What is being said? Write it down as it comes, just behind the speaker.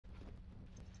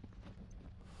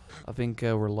I think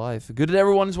we're live. Good that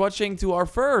everyone is watching to our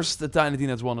first Tiny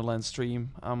Tina's Wonderlands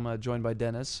stream. I'm joined by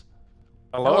Dennis.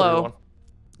 Hello, everyone.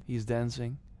 He's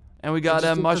dancing. And we got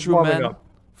a Mushroom Man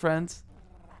friend.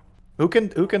 Who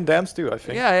can dance too, I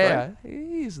think. Yeah.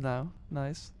 He's now.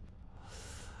 Nice.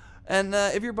 And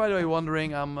if you're, by the way,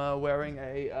 wondering, I'm wearing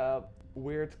a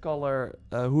weird color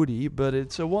hoodie, but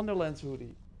it's a Wonderlands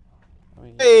hoodie. I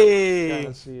mean, you can kind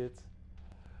of see it.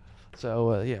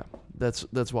 So, yeah,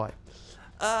 that's why.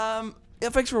 Yeah,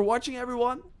 thanks for watching,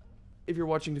 everyone. If you're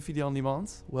watching the video on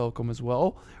demand, welcome as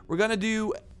well. We're gonna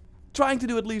trying to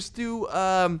do at least 2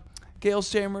 Chaos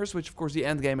Chambers, which of course the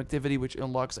endgame activity, which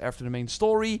unlocks after the main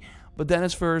story. But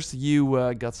Dennis, first,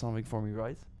 you got something for me,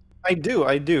 right? I do.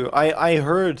 I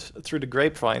heard through the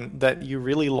grapevine that you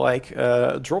really like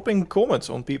dropping comments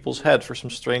on people's head for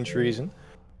some strange reason.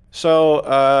 So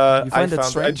you find that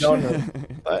strange? I don't know.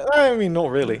 I mean,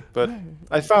 not really, but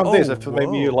I found this. I thought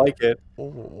maybe you like it.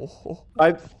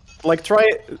 I try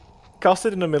it, cast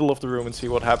it in the middle of the room and see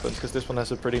what happens, because this one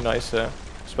has a pretty nice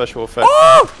special effect.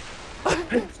 Oh!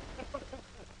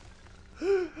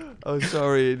 Oh,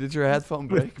 sorry. Did your headphone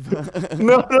break?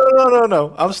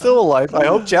 No. I'm still alive. I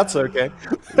hope chat's okay.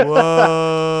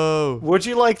 Whoa. Would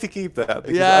you like to keep that?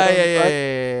 Because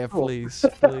Yeah. Please.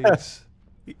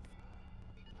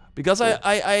 Because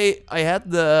I had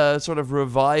the sort of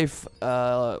revive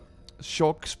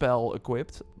shock spell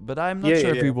equipped, but I'm not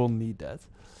sure if we will need that.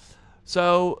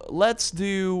 So let's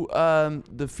do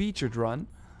the featured run,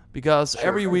 because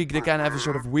every week they kind of have a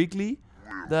sort of weekly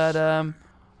that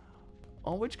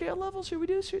on which scale level should we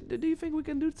do? Do you think we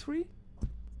can do 3?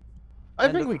 I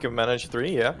think we can manage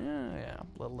 3, yeah. Yeah.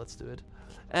 Well, let's do it.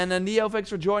 And Neo, thanks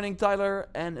for joining. Tyler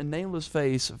and a Nameless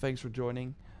Face, thanks for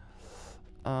joining.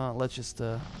 Let's just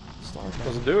start.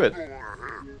 Let's do it.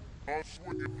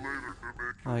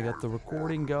 I got the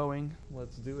recording going.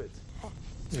 Let's do it.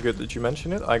 Good that you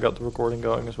mentioned it. I got the recording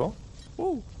going as well.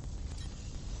 Woo.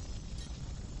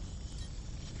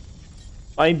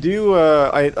 I do.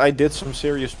 I did some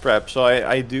serious prep, so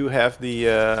I do have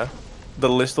the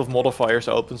list of modifiers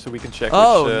open, so we can check which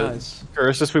nice.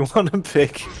 curses we want to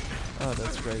pick. Oh,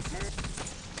 that's great.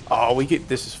 Oh,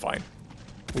 this is fine.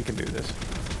 We can do this.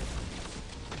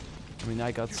 I mean,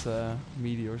 I got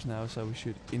meteors now, so we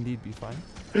should indeed be fine.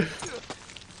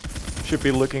 Should be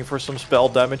looking for some spell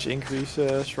damage increase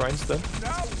shrines then.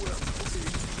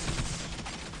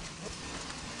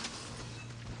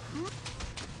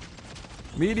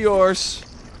 Meteors!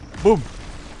 Boom!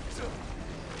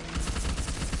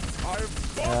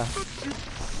 Yeah.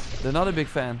 They're not a big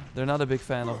fan. They're not a big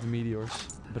fan of the meteors,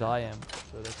 but I am,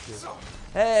 so that's good.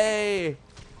 Hey!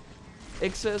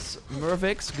 Ixus,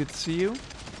 Mervix, good to see you.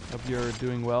 Hope you're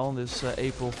doing well on this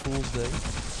April Fool's Day.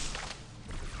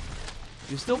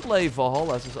 You still play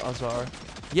Valhalla as Azar.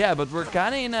 Yeah, but we're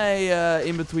kind of in a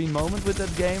in-between moment with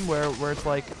that game where it's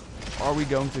like, are we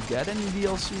going to get any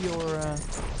DLC or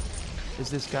is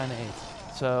this kind of it?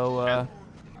 So,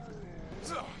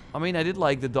 I mean, I did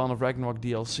like the Dawn of Ragnarok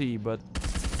DLC, but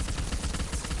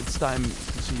it's time to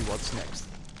see what's next.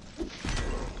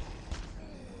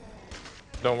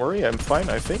 Don't worry, I'm fine,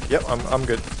 I think. Yep, I'm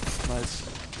good. Nice.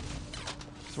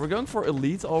 So we're going for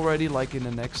Elite already, like in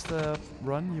the next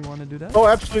run. You want to do that? Oh,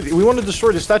 absolutely. We want to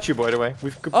destroy the statue, by the way.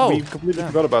 We completely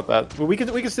forgot about that. But we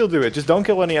can still do it. Just don't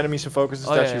kill any enemies and focus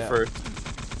the statue first.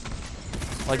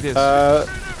 Like this.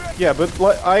 Yeah, but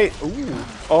like ooh.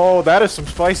 Oh, that is some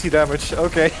spicy damage.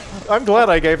 Okay, I'm glad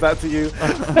I gave that to you.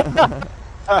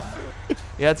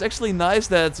 Yeah, it's actually nice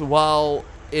that while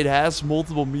it has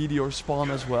multiple meteors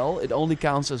spawn as well, it only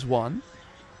counts as 1.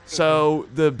 So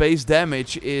the base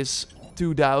damage is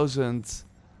 2000.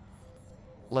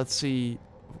 Let's see,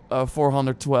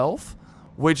 412,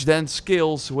 which then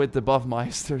scales with the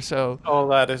Buffmeister. So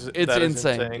it's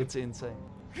insane. insane. It's insane.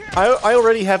 I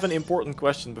already have an important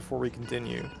question before we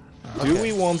continue. Okay. Do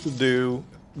we want to do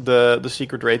the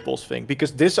secret raid boss thing?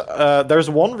 Because this there's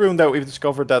one room that we've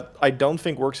discovered that I don't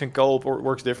think works in co-op or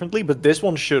works differently, but this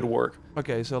one should work.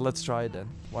 Okay, so let's try it then.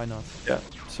 Why not? Yeah.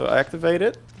 So activate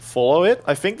it, follow it.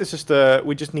 I think this is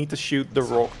we just need to shoot the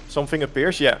rock. Something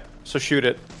appears, yeah. So shoot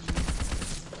it.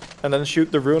 And then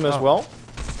shoot the rune as well.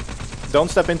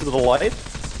 Don't step into the light.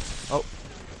 Oh.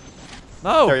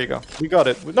 No! There you go. We got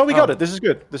it. No, we got it. This is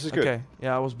good. This is good. Okay.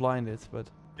 Yeah, I was blinded, but...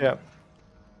 Yeah.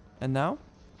 And now?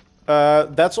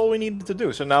 That's all we needed to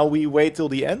do. So now we wait till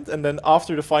the end, and then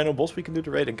after the final boss, we can do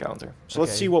the raid encounter. So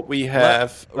let's see what we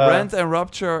have. Rend and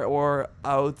Rupture or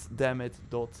out, damn it,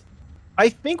 dot. I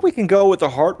think we can go with the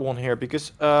hard one here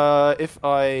because I'm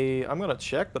gonna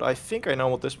check, but I think I know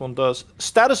what this one does.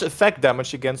 Status effect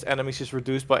damage against enemies is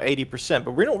reduced by 80%,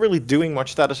 but we're not really doing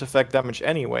much status effect damage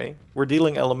anyway. We're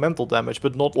dealing elemental damage,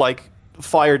 but not like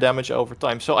fire damage over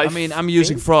time. So I mean, I'm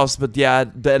using frost, but yeah,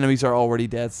 the enemies are already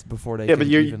dead before they can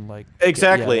even like.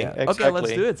 Exactly. Exactly. Okay,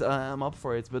 let's do it. I'm up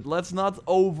for it, but let's not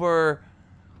over.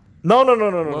 No.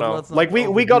 Like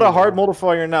we got a hard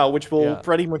modifier now, which will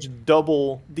pretty much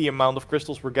double the amount of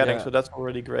crystals we're getting, so that's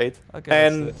already great. Okay,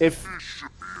 and if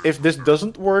this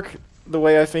doesn't work the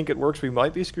way I think it works, we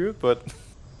might be screwed, but...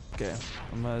 Okay,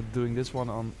 I'm doing this one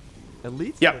on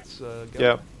Elite. Yeah. Let's, go.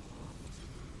 Yeah.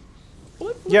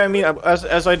 Yeah, I mean,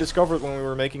 as I discovered when we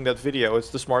were making that video,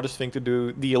 it's the smartest thing to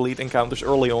do the Elite encounters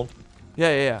early on.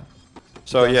 Yeah.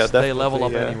 So yeah, definitely, they level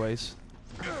up anyways.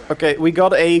 Okay, we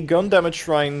got a gun damage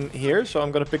shrine here, so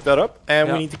I'm gonna pick that up.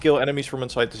 And we need to kill enemies from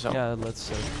inside the zone. Yeah, let's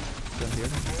stand here.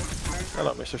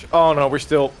 Hello, Mr. Oh no, we're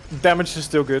still... Damage is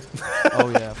still good. Oh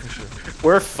yeah, for sure.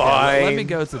 We're fine. Yeah, let me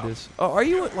go to this. Oh, are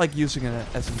you like using an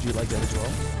SMG like that as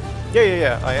well?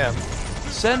 Yeah, I am.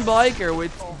 Send biker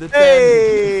with the 10.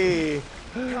 Hey!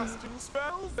 Casting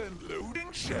spells and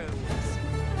loading shells.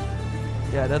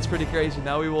 Yeah, that's pretty crazy.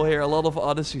 Now we will hear a lot of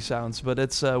Odyssey sounds, but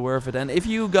it's worth it. And if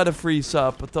you got a free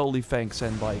sub, totally thanks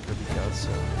Send Biker, because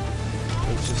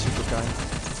it's just super kind.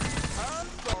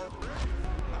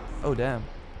 Oh damn.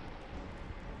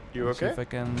 You Let's see okay? if I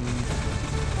can...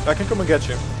 I can come and get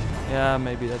you. Yeah,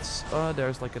 maybe that's... Oh,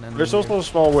 there's like an enemy. There's also a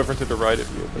small wyvern to the right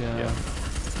of you. But yeah.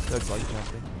 That's like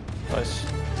jumping. Nice.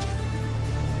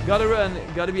 Gotta run.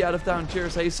 Gotta be out of town.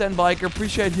 Cheers. Hey, Send Biker.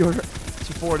 Appreciate your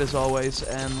support as always,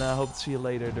 and hope to see you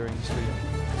later during the stream.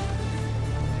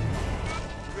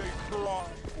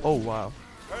 Oh wow.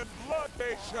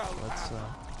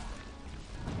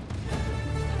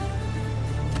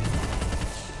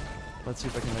 Let's see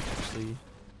if I can actually.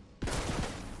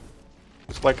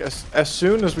 It's like as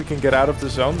soon as we can get out of the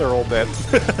zone, they're all dead.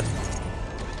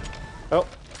 Oh,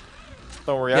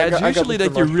 don't worry. Yeah, it's usually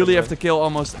that you really have to kill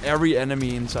almost every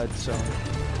enemy inside the zone.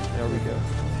 There we go.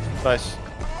 Nice.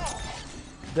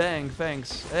 Dang,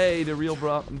 thanks. Hey, the real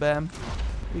Bam.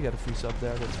 You got a free sub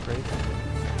there, that's great.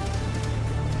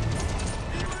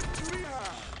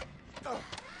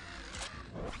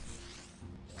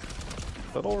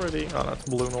 That already? Oh, that's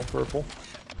balloon on purple.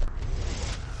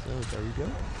 So, there you go.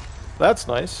 That's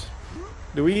nice.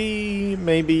 Do we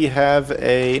maybe have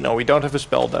a... No, we don't have a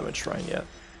spell damage shrine yet.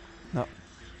 No.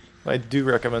 I do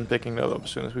recommend picking that up as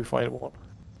soon as we find one.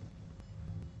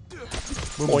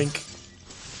 Boink.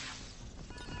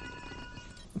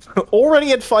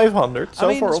 Already at 500. So I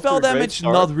mean, far spell damage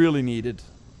not not really needed.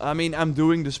 I mean, I'm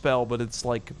doing the spell, but it's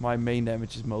like my main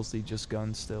damage is mostly just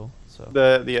guns still. So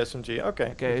the SMG.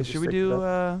 Okay. Okay, should we do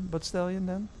Budstallion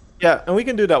then? Yeah, and we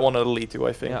can do that one at Elite too,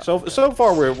 I think. Yeah. So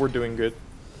far we're doing good.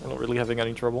 We're not really having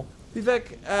any trouble.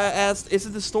 Vivek asked, is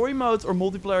it a story mode or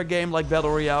multiplayer game like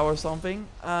Battle Royale or something?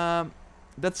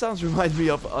 That sounds remind me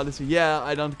of Odyssey. Yeah,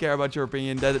 I don't care about your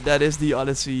opinion. That is the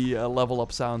Odyssey level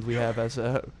up sound we have as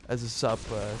a sub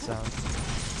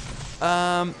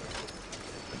sound.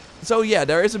 So yeah,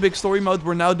 there is a big story mode.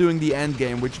 We're now doing the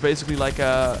Endgame, which is basically like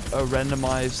a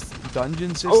randomized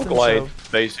dungeon system. Roguelite,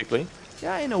 basically.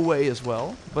 Yeah, in a way as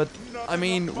well. But I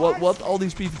mean, what all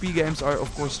these PvP games are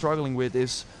of course struggling with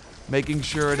is making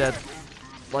sure that,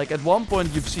 like, at one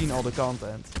point you've seen all the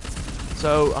content.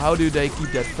 So how do they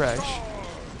keep that fresh?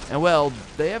 And well,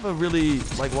 they have a really,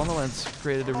 like, Wonderlands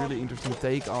created a really interesting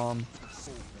take on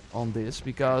this,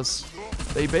 because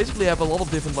they basically have a lot of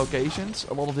different locations,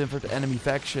 a lot of different enemy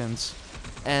factions,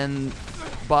 and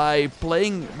by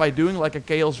doing like a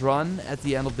chaos run at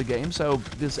the end of the game, so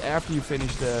this after you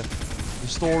finish the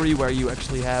story where you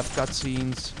actually have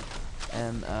cutscenes,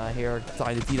 and hear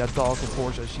Tina talk, of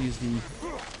course, as she's the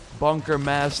bunker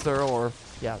master, or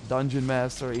yeah, dungeon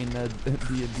master in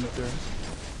D&D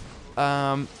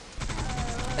terms.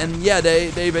 And yeah,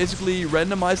 they basically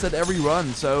randomize that every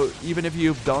run. So even if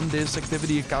you've done this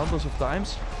activity countless of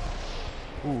times.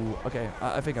 Ooh, okay.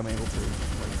 I think I'm able to.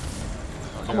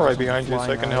 I'm right behind you,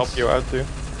 so I can help you out too.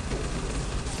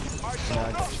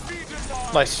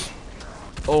 Nice.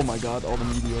 Oh my god, all the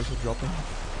meteors are dropping.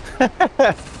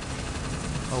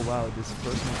 Oh wow, this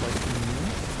person is like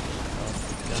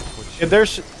yeah,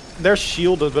 they're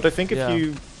shielded, but I think if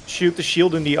you shoot the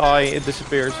shield in the eye, it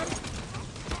disappears.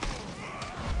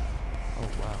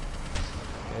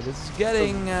 This is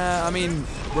getting, I mean,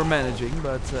 we're managing,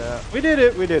 but... We did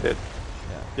it.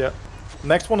 Yeah.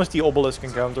 Next one is the obelisk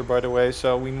encounter, by the way,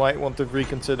 so we might want to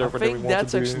reconsider whether we want to do... I think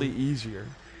that's actually easier.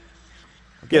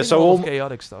 Yeah, so all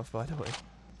chaotic stuff, by the way.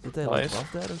 Did they like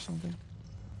love that or something?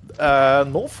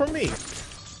 Not for me.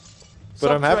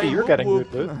 But I'm happy you're getting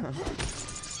good loot.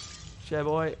 Yeah,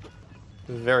 boy.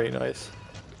 Very nice.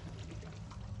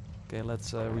 Okay,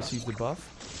 let's receive the buff.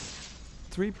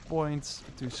 3 points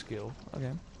to skill.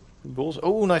 Okay. Bulls.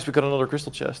 Oh, nice. We got another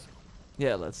crystal chest.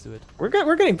 Yeah, let's do it. We're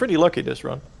getting pretty lucky this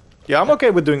run. Yeah, I'm okay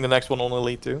with doing the next one on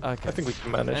Elite too. Okay. I think we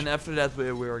can manage. And after that,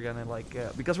 we're gonna like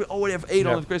because we already have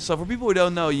 800 crystals. So for people who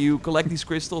don't know, you collect these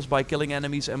crystals by killing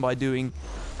enemies and by doing,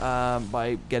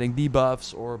 by getting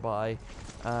debuffs or by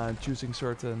choosing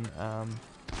certain,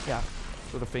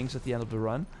 sort of things at the end of the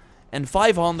run. And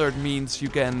 500 means you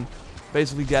can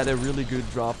basically get a really good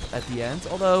drop at the end.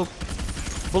 Although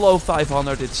below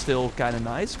 500, it's still kind of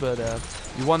nice, but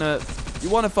you wanna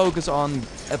focus on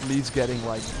at least getting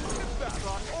like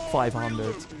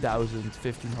 500, 1000,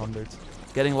 1500.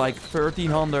 Getting like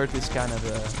 1300 is kind of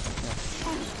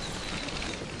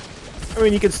I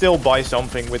mean, you can still buy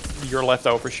something with your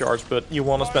leftover shards, but you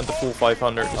want to spend the full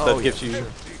 500 because that gives you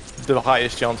the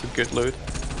highest chance of good loot.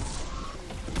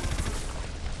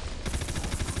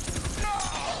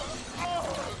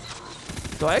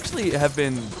 So I actually have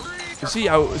been. See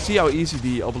how easy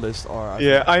the obelisks are.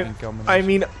 I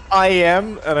mean, I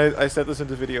am, and I said this in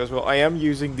the video as well. I am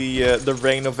using the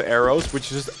rain of arrows, which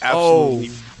just absolutely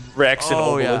wrecks an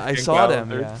obelisk. Oh yeah, I saw them.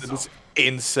 Yeah. It's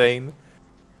insane.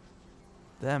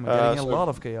 Damn, I'm getting a lot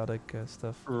of chaotic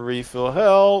stuff. Refill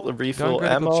health, refill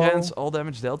critical ammo. chance, all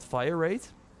damage dealt, fire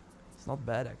rate. It's not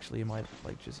bad actually. You might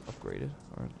like just upgrade it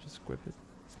or just equip it.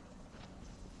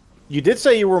 You did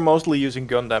say you were mostly using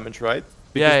gun damage, right?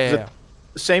 Because Yeah.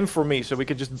 Same for me, so we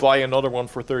could just buy another one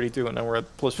for 32 and then we're at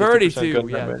plus 50% 32, gun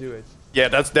yeah, damage. do it. Yeah,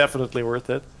 that's definitely worth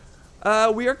it.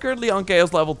 We are currently on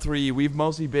Chaos level 3. We've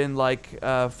mostly been like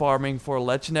farming for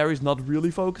Legendaries, not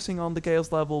really focusing on the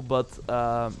Chaos level, but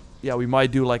yeah, we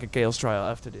might do like a Chaos trial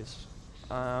after this.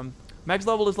 Max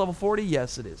level is level 40?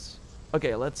 Yes, it is.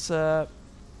 Okay, let's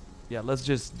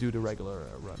just do the regular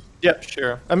run. Yeah,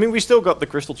 sure. I mean, we still got the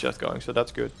crystal chest going, so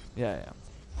that's good. Yeah.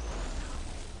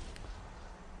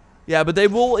 Yeah, but they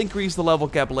will increase the level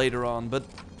cap later on, but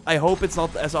I hope it's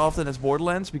not as often as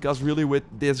Borderlands, because really with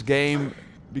this game,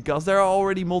 because there are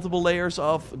already multiple layers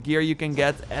of gear you can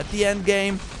get at the end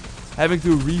game, having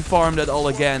to refarm that all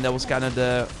again, that was kind of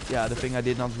the thing I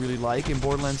did not really like in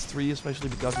Borderlands 3, especially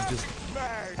because it just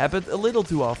happened a little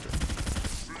too often.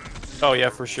 Oh yeah,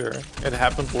 for sure. It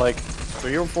happened like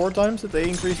 3 or 4 times that they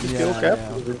increased the skill cap. Yeah.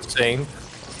 It was insane.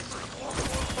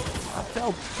 I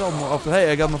felt more often.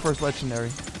 Hey, I got my first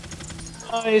legendary.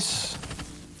 Nice.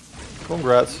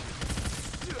 Congrats.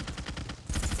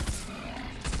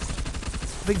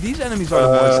 I think these enemies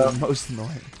are the most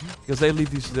annoying, because they leave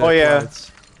these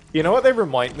clouds. You know what they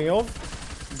remind me of?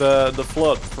 The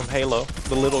flood from Halo,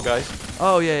 the little guys.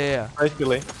 Oh yeah.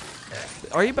 Actually.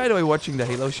 Are you by the way watching the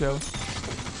Halo show?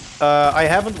 I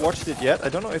haven't watched it yet. I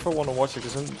don't know if I want to watch it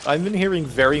because I've been hearing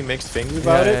very mixed things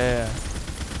about it. Yeah.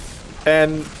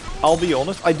 And I'll be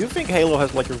honest, I do think Halo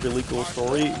has like a really cool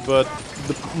story, but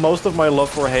most of my love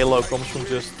for Halo comes from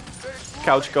just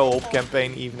couch co-op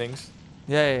campaign evenings.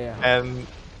 Yeah. And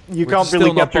you can't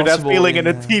really capture that feeling in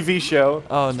a TV show.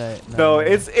 Oh no. So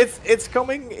it's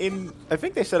coming in. I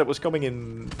think they said it was coming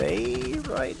in May,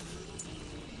 right?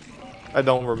 I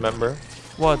don't remember.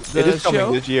 What? The it is coming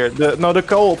show? this year. The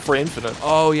co-op for Infinite.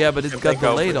 Oh yeah, but it got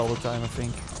delayed all the time, I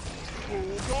think.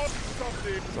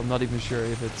 So I'm not even sure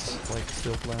if it's like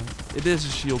still planned. It is a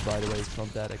shield, by the way. It's not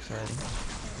that exciting.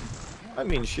 I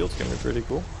mean, shields can be pretty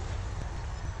cool.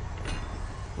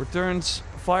 Returns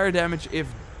fire damage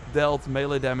if dealt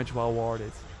melee damage while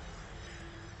warded.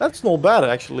 That's not bad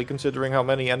actually, considering how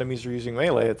many enemies are using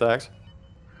melee attacks.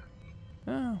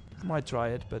 Might try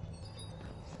it, but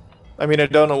I mean, I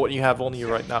don't know what you have on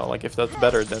you right now. Like, if that's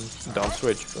better, then don't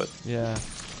switch. But yeah,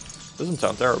 doesn't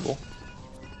sound terrible.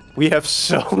 We have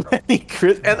so many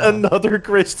and another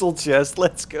crystal chest.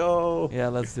 Let's go. Yeah,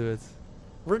 let's do it.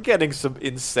 We're getting some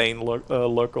insane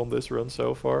luck on this run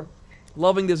so far.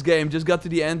 Loving this game. Just got to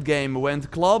the end game.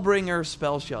 Went Clawbringer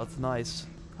spell shot. Nice.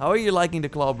 How are you liking the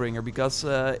Clawbringer? Because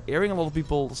hearing a lot of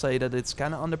people say that it's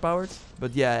kind of underpowered.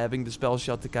 But yeah, having the spell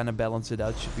shot to kind of balance it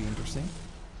out should be interesting.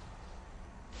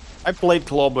 I played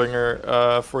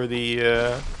Clawbringer for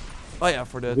the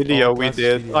for the video we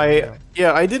did.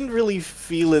 Video, I didn't really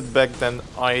feel it back then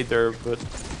either, but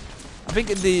I think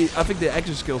the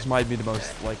action skills might be the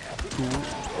most like cool,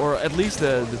 or at least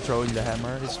the throwing the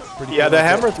hammer is pretty. Yeah, cool. the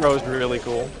hammer throw is really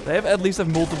cool. They have at least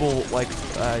multiple like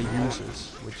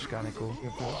uses, which is kind of cool.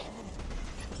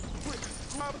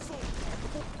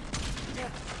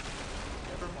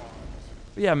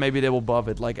 Yeah, maybe they will buff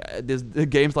it. Like the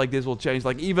games like this will change.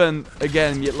 Like even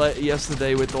again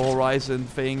yesterday with the Horizon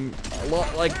thing, a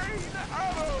lot like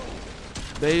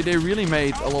they really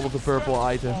made a lot of the purple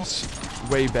items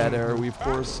way better. We of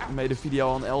course made a video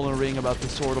on Elden Ring about the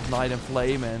Sword of Night and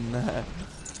Flame, and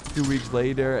 2 weeks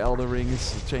later Elden Ring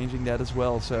is changing that as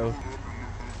well. So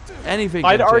anything.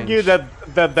 I'd can argue change.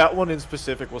 that one in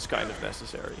specific was kind of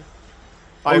necessary.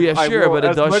 Oh yeah, sure, but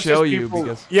it does show you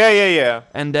because. Yeah.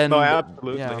 And then. No,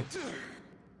 absolutely. Yeah.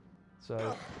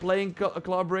 So playing a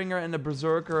Clawbringer and a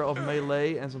Berserker of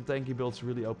melee and some tanky builds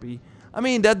really OP. I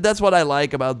mean that's what I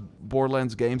like about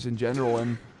Borderlands games in general,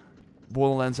 and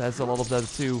Wonderlands has a lot of that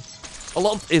too. A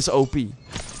lot is OP,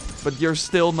 but you're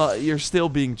still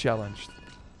being challenged.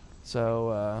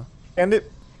 So. And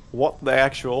it. What the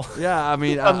actual? Yeah, I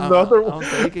mean, another one.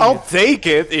 I'll take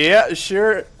it. Yeah,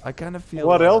 sure. I kind of feel.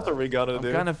 What else are we gonna do?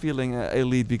 I'm kind of feeling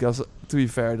elite because, to be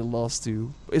fair, the last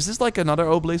 2. Is this like another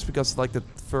obelisk because it's like the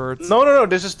third? No.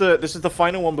 This is the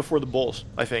final one before the boss,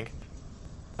 I think.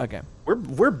 Okay.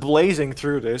 We're blazing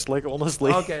through this, like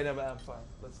honestly. Okay, no, but I'm fine.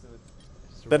 Let's do it.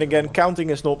 Then again, counting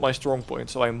is not my strong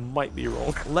point, so I might be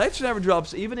wrong. Legendary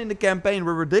drops, even in the campaign,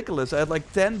 were ridiculous. I had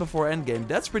like 10 before endgame.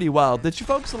 That's pretty wild. Did you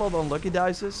focus a lot on lucky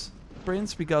dices,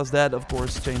 Prince? Because that, of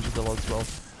course, changes a lot as well.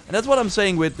 And that's what I'm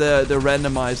saying with the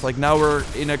randomized. Like now we're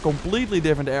in a completely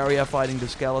different area fighting the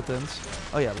skeletons.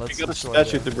 Oh yeah, let's. We got a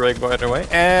statue to break, by the way,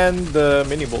 and the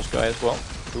mini boss guy as well,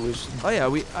 who is. Oh yeah,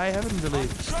 I haven't really.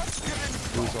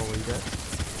 Who's already dead?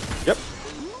 Yep.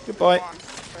 Goodbye.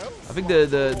 I think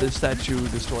the statue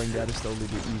destroying that is totally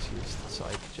the easiest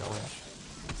side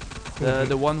challenge.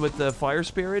 The one with the fire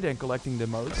spirit and collecting the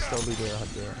motes, totally the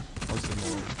most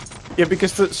annoying. Yeah,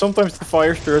 because sometimes the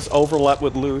fire spirits overlap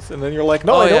with loot, and then you're like,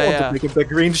 no, I don't want to pick up that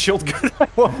green shotgun. I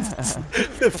want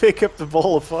to pick up the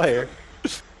ball of fire.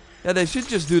 Yeah, they should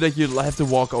just do that. You have to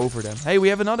walk over them. Hey, we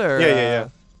have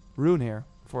another rune here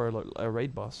for a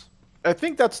raid boss. I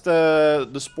think that's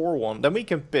the spore one. Then we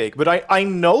can pick. But I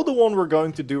know the one we're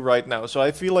going to do right now, so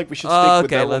I feel like we should stick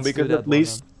with that one because at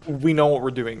least we know what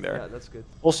we're doing there. Yeah, that's good.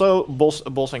 Also,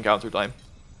 boss encounter time.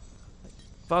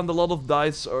 Found a lot of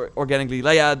dice organically.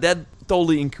 Like, yeah, that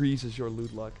totally increases your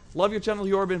loot luck. Love your channel,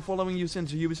 Jor. Been following you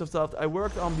since Ubisoft stuff. I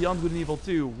worked on Beyond Good and Evil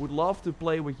 2. Would love to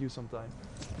play with you sometime.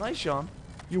 Nice, Sean.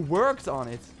 You worked on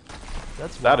it.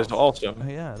 That is awesome.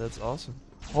 Yeah, that's awesome.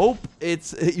 Hope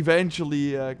it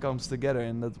eventually comes together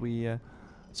and that we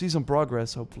see some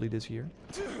progress hopefully this year.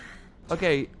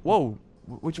 Okay, whoa.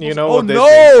 Which you know oh what no!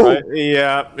 Means, right?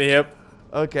 Yeah, yep.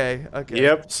 Okay.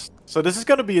 Yep. So this is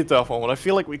gonna be a tough one, but I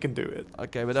feel like we can do it.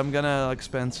 Okay, but I'm gonna like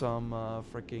spend some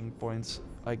freaking points.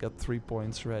 I got 3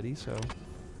 points ready, so.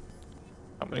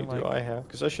 How many do I have?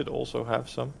 Because I should also have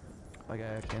some. Like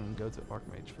I can go to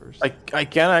Archmage first. I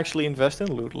can actually invest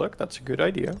in loot luck. That's a good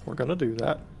idea. We're gonna do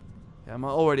that. Yeah, I'm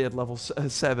already at level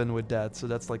 7 with that, so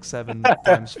that's like 7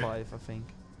 times 5, I think.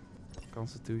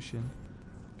 Constitution,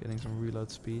 getting some reload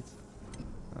speed.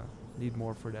 Need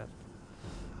more for that.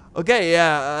 Okay,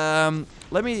 yeah.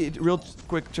 Let me real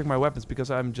quick check my weapons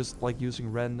because I'm just like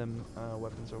using random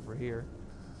weapons over here.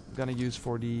 I'm gonna use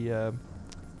for the.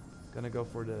 Gonna go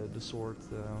for the sword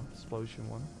explosion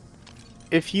one.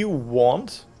 If you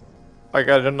want. Like,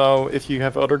 I don't know if you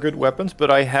have other good weapons, but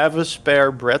I have a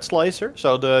spare bread slicer,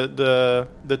 so the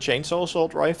chainsaw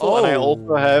assault rifle, and I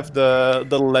also have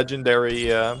the legendary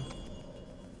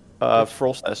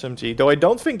frost SMG. Though I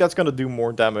don't think that's gonna do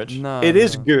more damage. No, it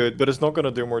is good, but it's not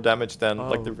gonna do more damage than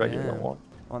like the regular one.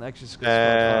 On actually,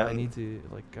 I need to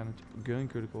like kind of going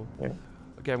critical. Yeah.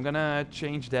 Okay, I'm gonna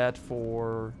change that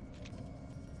for.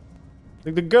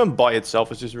 Like, the gun by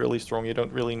itself is just really strong. You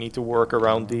don't really need to work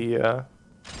around the.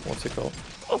 What's it called?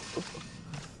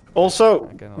 Also,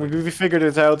 we figured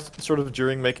it out sort of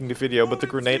during making the video, but the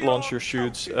grenade launcher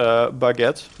shoots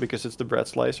baguettes because it's the bread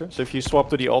slicer. So if you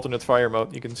swap to the alternate fire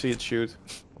mode, you can see it shoot.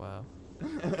 Wow.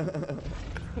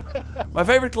 My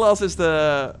favorite class is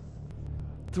the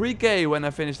 3K when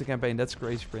I finish the campaign. That's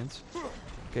crazy, Prince.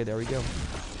 Okay, there we go.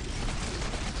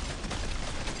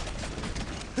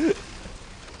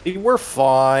 We're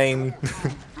fine.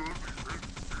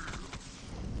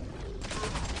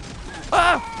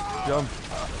 Ah! Jump.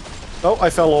 Oh, I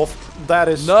fell off. That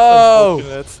is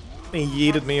unfortunate. He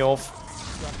yeeted me off.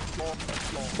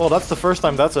 Well, that's the first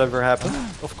time that's ever happened.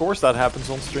 Of course that happens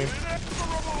on stream.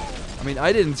 I mean,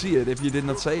 I didn't see it if you did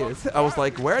not say it. I was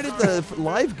like, where did the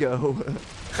live go?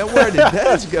 And where did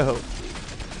that go?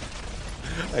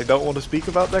 I don't want to speak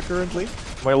about that currently.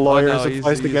 My lawyer is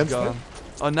advised against it.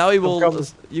 Oh, now he will.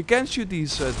 You can shoot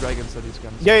these dragons that he's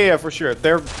gonna. Yeah, for sure.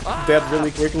 They're dead really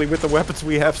quickly with the weapons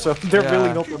we have, so they're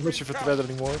really not that much of a threat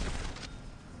anymore.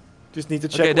 Just need to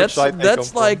check Okay, which side they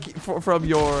that's come like from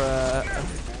your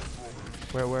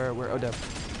where? Oh, that.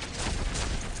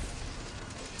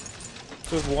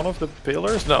 So is one of the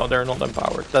pillars? No, they're not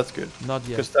empowered. That's good. Not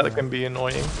yet. Because that can be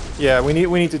annoying. Yeah, we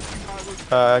need to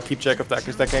keep check of that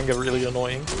because that can get really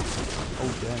annoying. Oh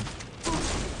damn.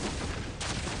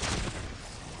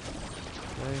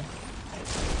 Okay.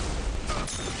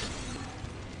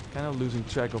 Kind of losing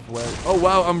track of where. Oh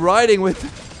wow, I'm riding with.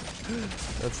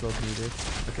 That's not needed.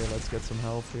 Okay, let's get some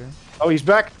health here. Oh, he's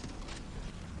back.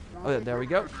 Oh yeah, there we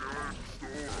go.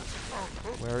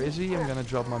 Where is he? I'm gonna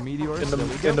drop my meteors.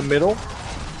 In the middle.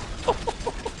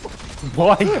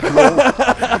 My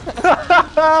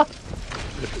God.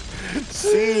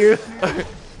 See you.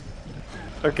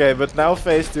 Okay, but now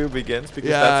phase 2 begins because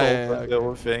that's all the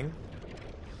whole thing.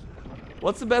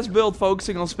 What's the best build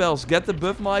focusing on spells? Get the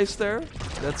Buffmeister.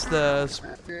 That's the.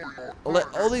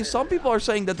 Some people are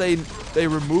saying that they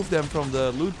remove them from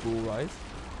the loot pool, right?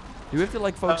 Do you have to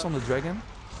like focus on the dragon?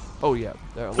 Oh yeah.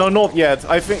 No, not yet.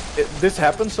 I think this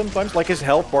happens sometimes. Like his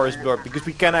health bar is blurred because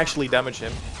we can actually damage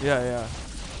him. Yeah.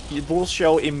 It will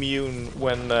show immune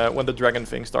when the dragon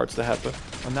thing starts to happen.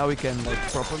 And now we can like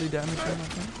properly damage him,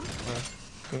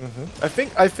 I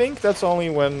think. I think that's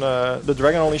only when the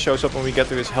dragon only shows up when we get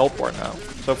to his health bar now.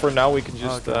 So for now we can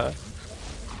just. Okay.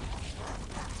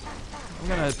 I'm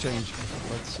gonna change.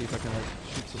 Let's see if I can like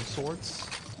shoot some swords.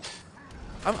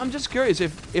 I'm just curious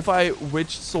if I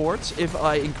witch swords, if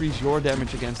I increase your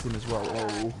damage against him as well.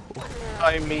 Oh.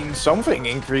 I mean, something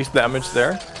increased damage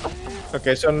there.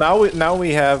 Okay, so now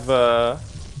we have the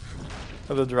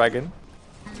dragon,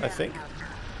 I think.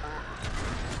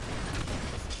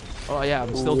 Oh yeah,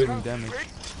 I'm still doing damage.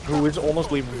 Who is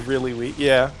honestly really weak.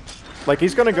 Yeah, like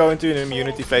he's gonna go into an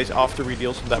immunity phase after we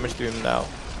deal some damage to him now.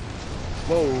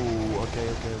 Whoa. Okay.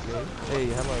 Hey,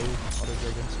 hello, other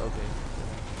dragons. Okay.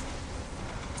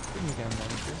 We can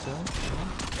manage this,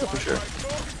 Yeah, for sure.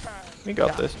 We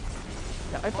got this.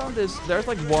 Yeah, I found this. There's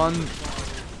like one.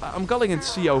 I'm calling it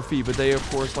COV, but they of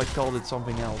course like called it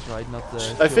something else, right? Not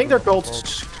the. I think they're called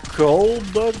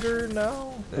Skulldugger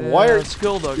now. Why are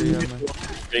Skulldugger?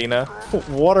 Yeah, Tina,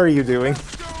 what are you doing?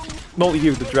 Not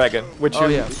you, the dragon. Which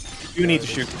you need to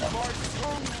shoot.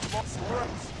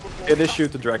 It is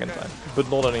shoot the dragon time, but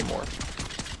not anymore.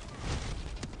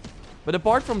 But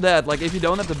apart from that, like if you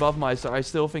don't have the Buffmeister, I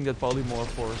still think that Polymorph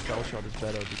for a spell shot is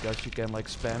better because you can like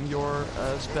spam your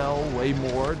spell way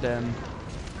more than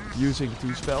using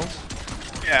 2 spells.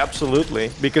 Yeah, absolutely.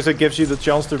 Because it gives you the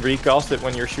chance to recast it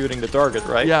when you're shooting the target,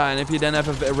 right? Yeah, and if you then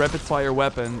have a rapid fire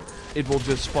weapon, it will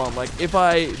just spawn. Like if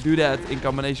I do that in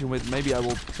combination with, maybe I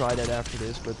will try that after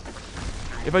this, but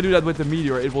if I do that with the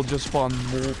meteor, it will just spawn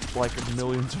more, like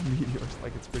millions of meteors.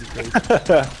 Like it's pretty crazy.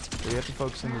 So you have to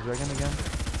focus on the dragon again.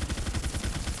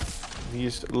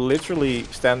 He's literally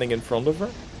standing in front of her.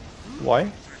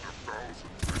 Why?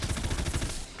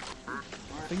 I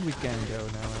think we can go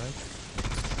now, right?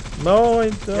 No, I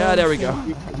don't. Yeah, there we go.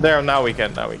 There, now we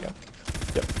can. Yep.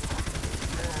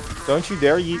 Don't you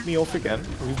dare yeet me off again.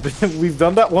 We've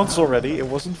done that once already. It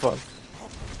wasn't fun.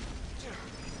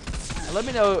 Let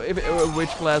me know if which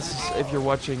classes, if you're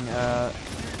watching,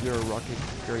 you're rocking.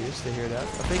 Curious to hear that.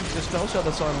 I think the spell shot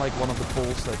is on like one of the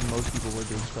polls that most people were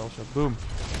doing spell shot. Boom.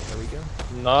 There we go.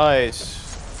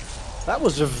 Nice. That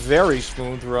was a very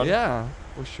smooth run. Yeah,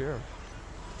 for sure.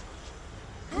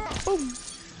 Boom.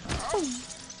 Boom.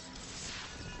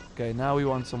 Okay, now we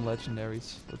want some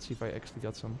legendaries. Let's see if I actually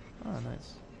got some. Ah,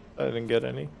 nice. I didn't get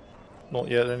any. Not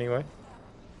yet, anyway.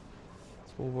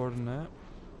 It's full warden that.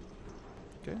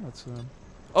 Okay, let's.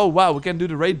 Oh wow, we can do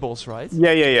the raid boss, right?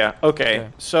 Yeah. Okay,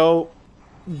 so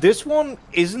this one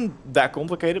isn't that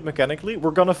complicated mechanically.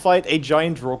 We're gonna fight a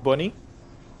giant rock bunny.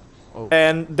 Oh.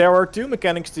 And there are 2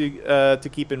 mechanics to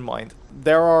keep in mind.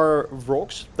 There are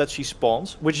rocks that she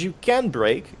spawns, which you can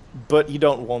break, but you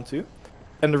don't want to.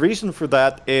 And the reason for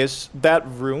that is that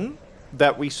rune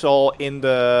that we saw in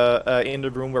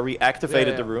the room where we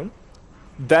activated the rune.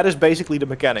 That is basically the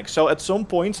mechanic. So at some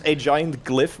points, a giant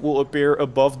glyph will appear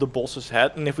above the boss's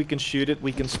head, and if we can shoot it,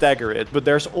 we can stagger it. But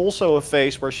there's also a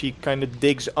phase where she kind of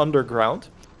digs underground.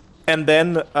 And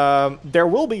then there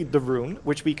will be the rune,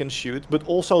 which we can shoot, but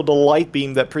also the light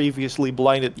beam that previously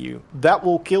blinded you. That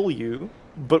will kill you,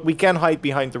 but we can hide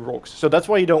behind the rocks. So that's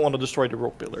why you don't want to destroy the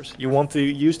rock pillars. You want to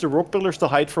use the rock pillars to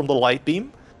hide from the light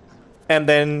beam, and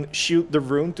then shoot the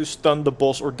rune to stun the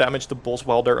boss or damage the boss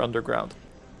while they're underground.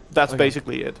 That's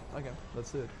basically it. Okay,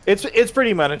 that's it. It's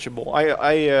pretty manageable.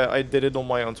 I did it on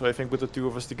my own, so I think with the 2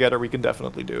 of us together, we can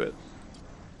definitely do it.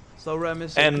 So Rem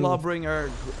is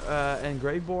Clawbringer and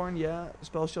Graveborn, yeah.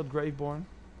 Spell shot Graveborn.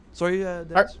 Sorry,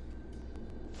 Dennis?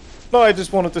 No, I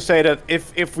just wanted to say that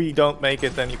if we don't make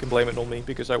it, then you can blame it on me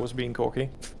because I was being cocky.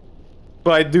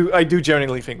 But I do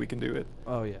genuinely think we can do it.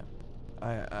 Oh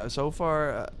yeah. So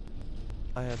far,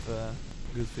 I have a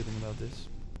good feeling about this.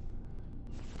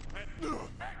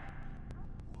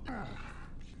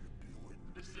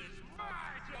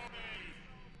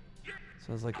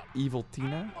 Sounds like evil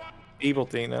Tina. Evil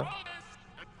Tina.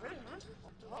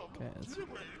 Okay,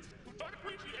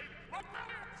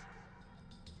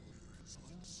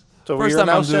 So first we are time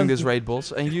now I'm doing sent this raid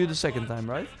boss, and you the second time,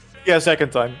 right? Yeah,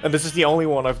 second time. And this is the only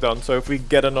one I've done, so if we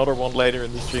get another one later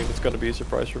in the stream, it's gonna be a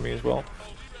surprise for me as well.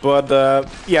 But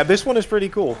yeah, this one is pretty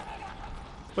cool.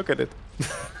 Look at it.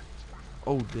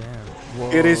 Oh damn.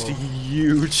 Whoa. It is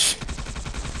huge.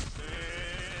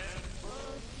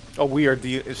 Oh, we are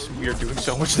doing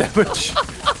so much damage.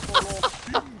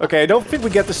 Okay, I don't think we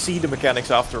get to see the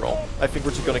mechanics after all. I think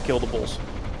we're just gonna kill the boss.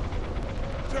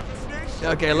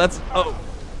 Okay, let's... Oh.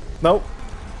 Nope.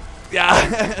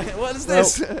 Yeah. What is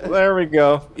this? Nope. There we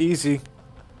go. Easy.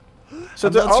 So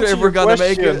I'm not sure if we're gonna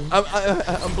make it. question-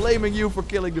 I'm blaming you for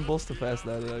killing the boss too fast.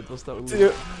 It was so...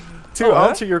 To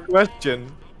answer your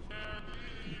question,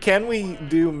 can we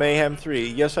do Mayhem 3?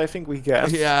 Yes, I think we can.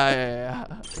 Yeah.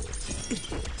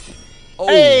 Oh.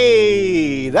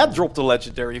 Hey, that dropped a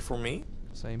legendary for me.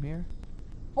 Same here.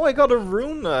 Oh, I got a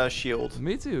rune shield.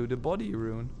 Me too. The body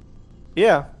rune.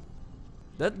 Yeah.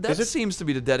 That seems to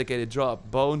be the dedicated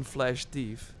drop. Bone, flesh,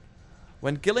 teeth.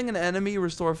 When killing an enemy,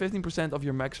 restore 15% of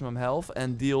your maximum health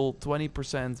and deal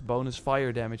 20% bonus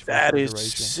fire damage for a That short is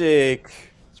duration. sick.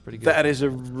 It's pretty good. That is a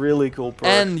really cool perk.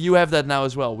 And you have that now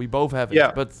as well. We both have it.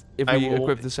 Yeah, But if I we will-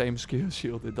 equip the same skill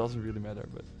shield, it doesn't really matter.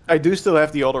 But I do still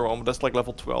have the other one, but that's like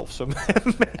level 12, so maybe...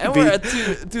 and we're at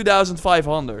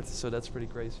 2,500, so that's pretty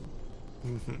crazy.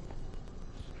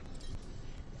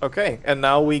 Okay, and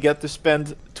now we get to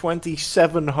spend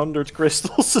 2,700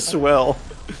 crystals as well.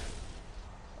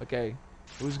 Okay,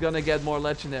 who's gonna get more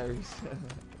legendaries?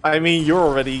 I mean, you're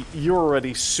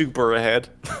already super ahead.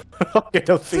 I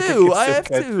don't think Two, I I have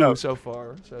can still catch two up. so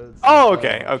far. So it's Oh, not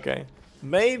okay, bad. okay.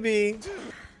 Maybe.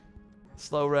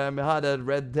 Slow Ram, had a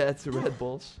Red Dead to Red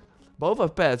Bulls. Both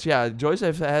have pets, yeah. Joyce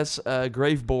has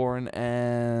Graveborn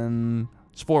and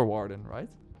Spore Warden, right?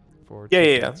 For Yeah, two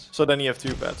yeah, yeah. pets. So then you have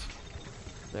two pets.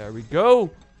 There we go.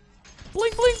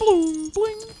 Bling, bling, bloom,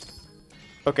 bling.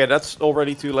 Okay, that's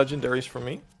already two legendaries for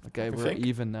me. Okay, I we're think.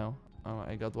 even now. Oh,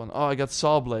 I got one. Oh, I got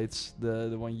Saw Blades,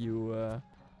 the one you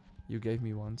gave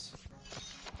me once.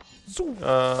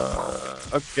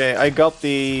 Okay, I got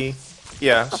the...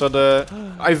 Yeah, so the...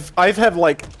 I've had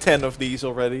like 10 of these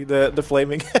already, the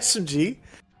flaming SMG.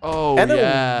 Oh, And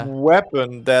yeah. a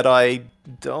weapon that I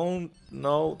don't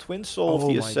know. Twin Soul of Oh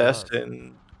the my God.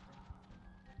 Assassin.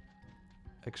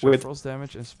 Extra With- frost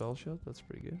damage and spell shot. That's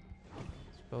pretty good.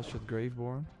 Spell shot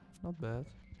Graveborn. Not bad.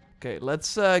 Okay,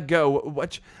 let's go.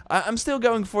 I'm still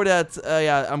going for that.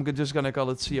 Yeah, I'm just gonna call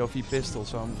it COV pistol.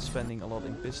 So I'm spending a lot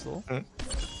in pistol. Mm.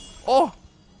 Oh,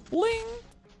 bling.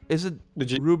 Is it Did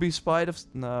you... Ruby Spite of?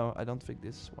 No, I don't think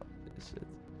this one is it.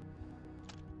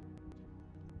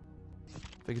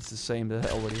 I think it's the same that I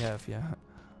already have. Yeah,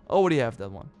 already have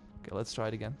that one. Okay, let's try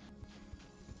it again.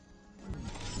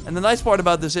 And the nice part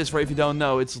about this is, for if you don't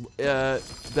know, it's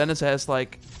Dennis has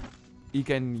like he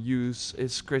can use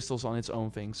his crystals on its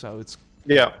own thing, so it's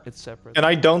separate. And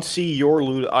I don't see your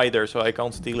loot either, so I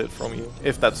can't steal it from you.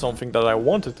 If that's something that I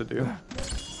wanted to do.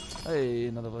 Hey,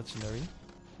 another legendary.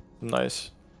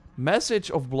 Nice.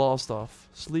 Message of Blast Off.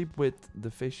 Sleep with the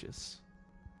fishes.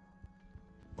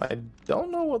 I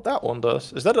don't know what that one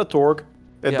does. Is that a Torg?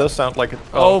 It Yeah. does sound like it.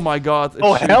 Oh my god. It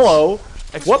Oh, shoots hello!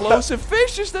 explosive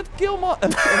fishes that kill my...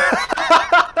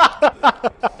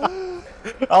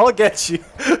 I'll get you.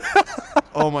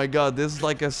 Oh my god, this is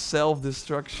like a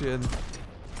self-destruction.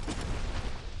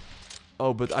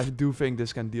 Oh, but I do think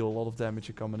this can deal a lot of damage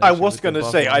in combination. I was with the gonna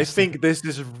buff say, I bonus. think this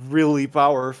is really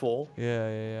powerful.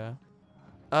 Yeah.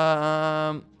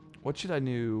 What should I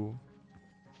do?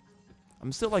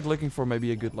 I'm still like looking for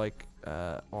maybe a good like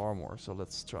armor, so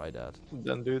let's try that.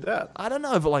 Then do that. I don't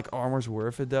know if like armor's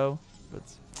worth it though, but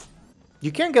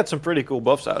You can get some pretty cool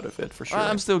buffs out of it, for sure.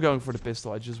 I'm still going for the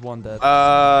pistol. I just want that.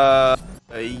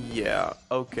 Yeah,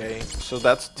 okay. So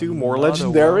that's two more Another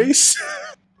legendaries.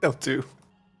 No, two.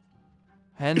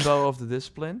 Handbow of the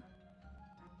Discipline.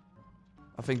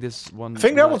 I think this one. I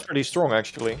think that one's pretty strong,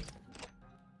 actually.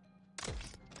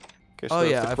 Okay, so Oh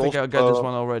that's yeah, the I think I got crossbow. this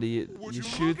one already. Would You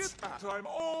look shoot. at that? I'm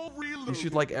all You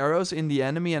shoot like arrows in the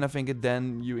enemy, and I think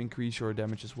then you increase your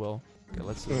damage as well. Okay,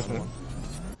 let's do Mm-hmm. that one.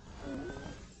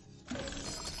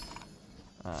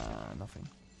 Nothing.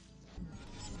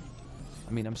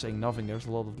 I mean, I'm saying nothing. There's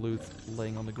a lot of loot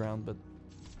laying on the ground, but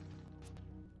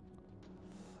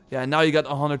Yeah, now you got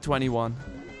 121.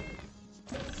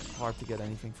 Hard to get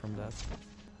anything from that.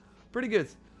 Pretty good.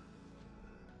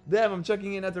 Damn, I'm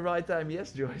checking in at the right time.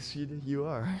 Yes, Joyce, you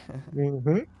are.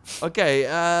 Okay,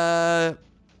 I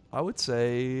would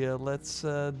say let's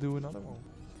do another one.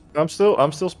 I'm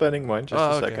still spending mine.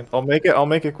 Just a second. I'll make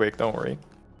it quick. Don't worry.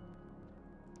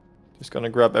 Just gonna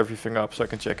grab everything up so I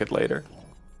can check it later.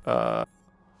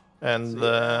 And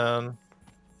then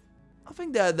I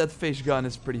think that fish gun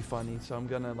is pretty funny, so I'm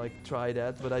gonna like try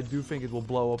that. But I do think it will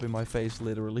blow up in my face,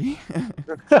 literally.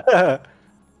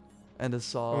 And the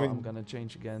saw, I'm gonna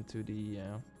change again to the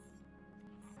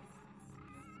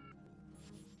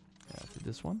to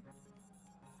this one.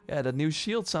 Yeah, that new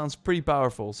shield sounds pretty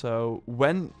powerful. So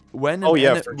when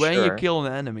you kill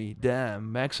an enemy,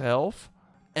 damn, max health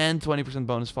and 20%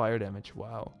 bonus fire damage.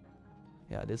 Wow.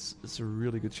 Yeah, this is a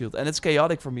really good shield, and it's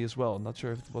chaotic for me as well. I'm not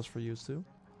sure if it was for you too.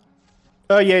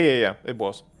 Yeah, it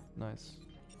was. Nice.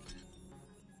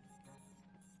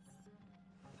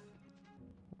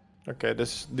 Okay,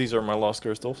 these are my last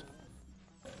crystals.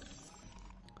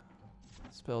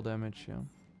 Spell damage, yeah.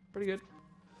 Pretty good.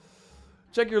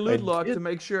 Check your loot log to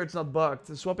make sure it's not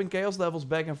bugged. Swapping chaos levels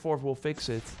back and forth will fix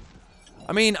it.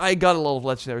 I mean, I got a lot of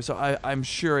legendaries, so I'm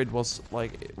sure it was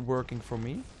like working for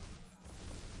me.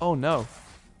 Oh no.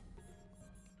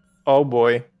 Oh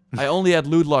boy. I only had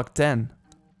loot log 10.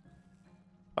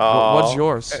 What's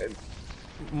yours?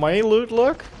 My loot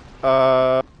log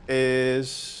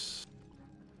is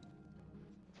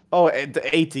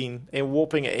 18, a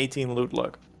whopping 18 loot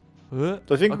log. So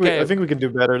I think we can do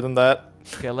better than that.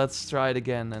 Okay, let's try it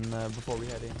again and before we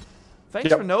head in.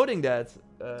 Thanks for noting that,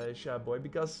 Shy Boy,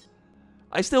 because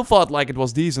I still thought like it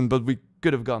was decent, but we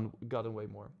could have gotten way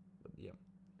more. But yeah.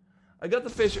 I got the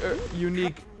fish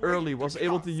unique early, was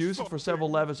able to use it for several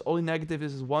levels. Only negative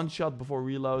is one shot before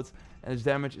reload, and its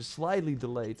damage is slightly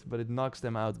delayed, but it knocks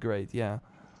them out great. Yeah.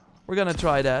 We're gonna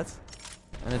try that.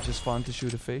 And it's just fun to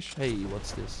shoot a fish. Hey,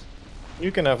 what's this?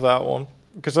 You can have that one.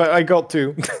 Because I got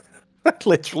two. I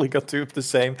literally got two of the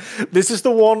same. This is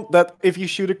the one that if you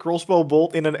shoot a crossbow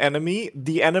bolt in an enemy,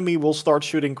 the enemy will start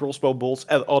shooting crossbow bolts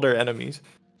at other enemies.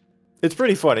 It's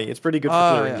pretty funny. It's pretty good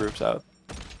for clearing groups out.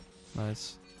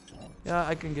 Nice. Yeah,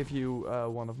 I can give you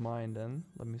one of mine then.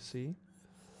 Let me see.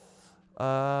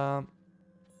 I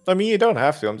mean, you don't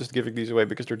have to. I'm just giving these away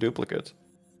because they're duplicates.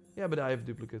 Yeah, but I have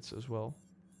duplicates as well.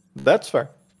 That's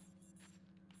fair.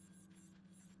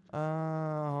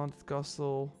 Haunted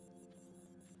Castle.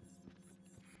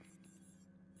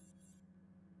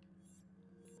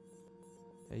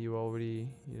 Yeah, you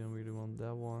don't really want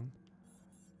that one.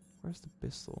 Where's the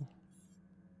pistol?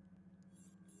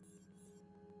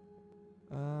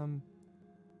 Yeah,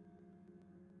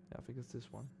 I think it's this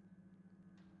one.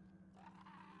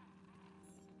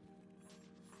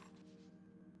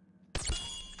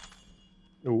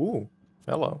 Ooh,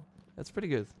 hello. That's pretty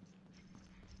good.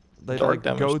 They like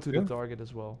go to the target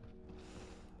as well.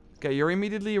 Okay, you're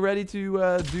immediately ready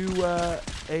to do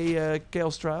a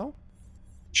Chaos Trial?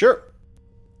 Sure.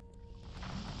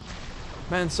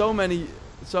 Man, so many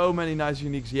nice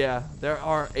uniques. Yeah, there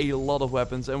are a lot of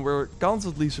weapons, and we're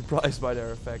constantly surprised by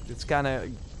their effect. It's kind of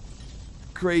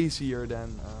crazier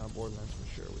than Borderlands for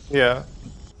sure. Yeah.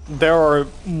 There are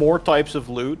more types of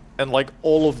loot, and like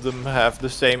all of them have the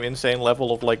same insane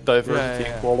level of like diversity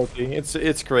and quality.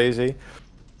 It's crazy.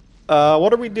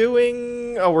 What are we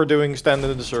doing? Oh, we're doing stand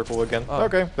in the circle again. Oh.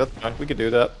 Okay, that's fine. We can do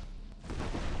that.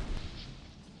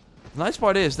 The nice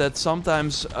part is that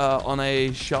sometimes on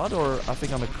a shot, or I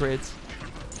think on a crit,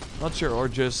 not sure, or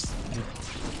just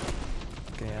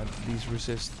okay, yeah, these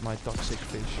resist my toxic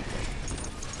fish.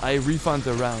 I refund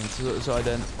the round, so I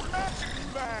then.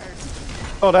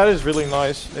 Oh, that is really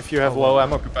nice if you have low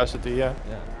ammo capacity, yeah.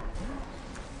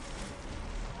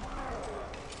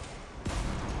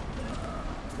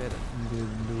 Okay, that can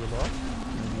do a lot.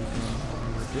 Maybe you can help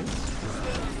me with this.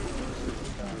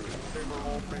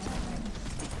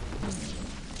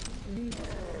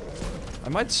 I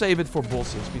might save it for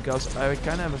bosses, because I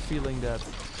kind of have a feeling that...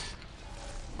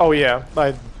 Oh yeah,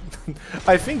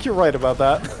 I think you're right about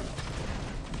that.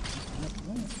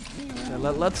 Yeah,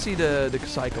 let's see the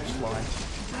Cyclops fly.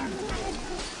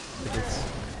 If it's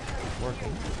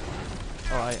working.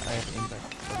 Oh, I have impact.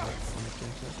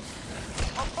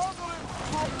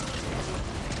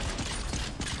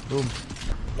 Boom.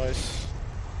 Nice.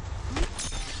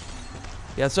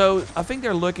 Yeah, so I think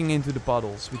they're looking into the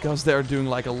puddles because they're doing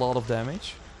like a lot of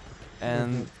damage.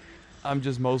 And I'm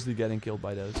just mostly getting killed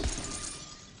by those.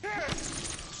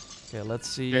 Okay, let's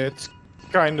see. It's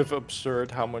kind of absurd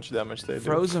how much damage they do.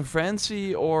 Frozen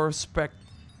Frenzy or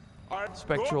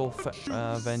Spectral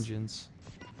Vengeance?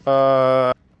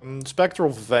 Spectral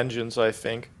Vengeance, I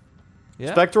think.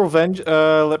 Yeah. Spectral Vengeance.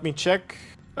 Let me check.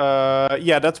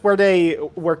 Yeah, that's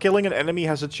where killing an enemy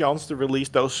has a chance to release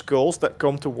those skulls that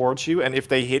come towards you, and if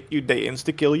they hit you, they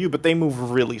insta-kill you, but they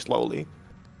move really slowly.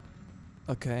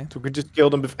 Okay. So we could just kill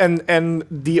them. And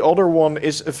the other one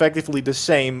is effectively the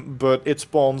same, but it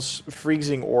spawns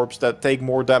freezing orbs that take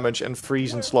more damage and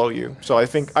freeze and slow you. So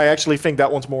I actually think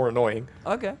that one's more annoying.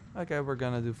 Okay. Okay, we're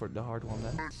gonna do for the hard one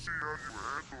then.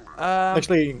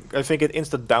 Actually, I think it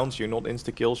insta downs you, not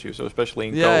insta kills you. So especially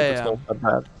in Yeah, co-op, it's not that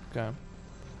bad.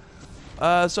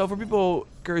 Okay. So for people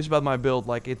curious about my build,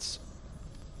 like it's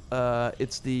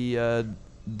the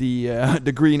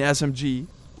green SMG,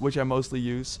 which I mostly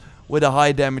use, with a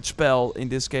high damage spell. In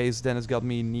this case, then it's got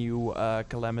me new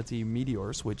Calamity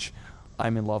Meteors, which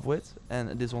I'm in love with,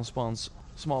 and this one spawns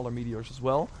smaller meteors as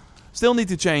well. Still need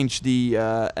to change the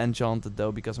enchanted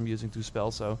though, because I'm using 2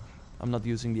 spells, so I'm not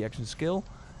using the action skill.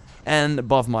 And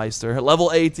Buffmeister,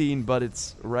 level 18, but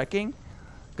it's wrecking.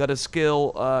 Got a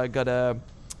skill, got a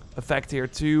effect here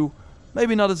too.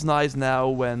 Maybe not as nice now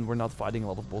when we're not fighting a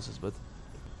lot of bosses, but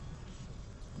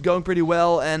going pretty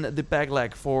well. And the peg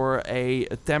lag for a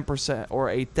 10% or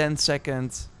a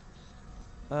 10-second.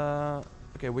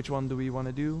 Okay, which one do we want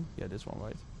to do? Yeah, this one,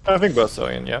 right? I think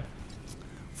Basilian, yeah.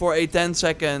 For a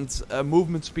 10-second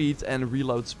movement speed and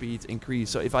reload speed increase.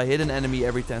 So if I hit an enemy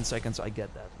every 10 seconds, I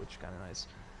get that, which is kind of nice.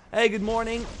 Hey, good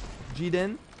morning,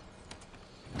 Jiden.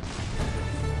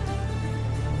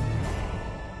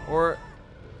 Or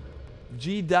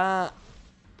Jida.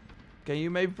 Can you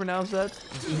maybe pronounce that?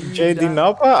 JD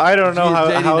Napa? I don't know how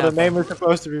the Napa. name is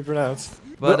supposed to be pronounced.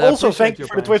 But also, thank you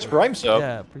for the Twitch Prime sub.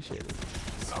 Yeah, appreciate it.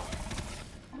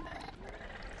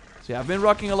 So yeah, I've been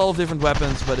rocking a lot of different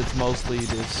weapons, but it's mostly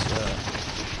this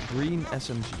green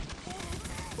SMG.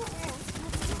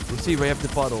 You see, we have the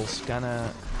puddles,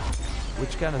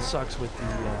 which kind of sucks with the.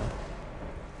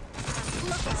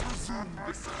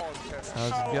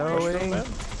 How's it going?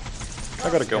 I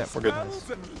gotta go. Yeah, We're good.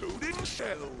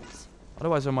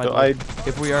 Otherwise, I might. So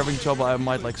if we are having trouble, I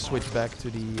might like switch back to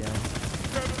the.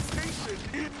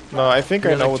 No, I think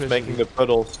I know what's electricity. making the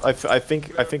puddles. I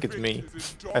think it's me.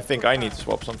 I think I need to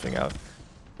swap something out.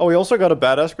 Oh, we also got a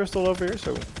badass crystal over here,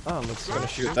 so Let's I'm gonna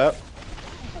shoot that.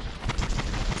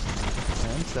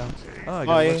 Hands down. Oh, I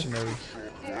got Hi. a legendary.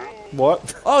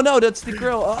 What? Oh no, that's the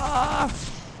grill. Ah!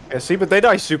 Yeah, see, but they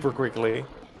die super quickly.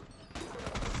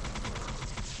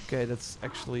 Okay, that's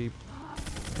actually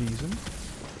decent.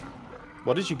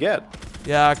 What did you get?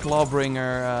 Yeah,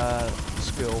 Clawbringer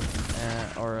skill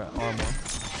or armor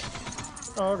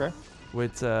Oh, okay.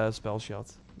 with spell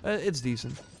shot. It's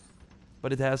decent,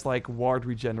 but it has like ward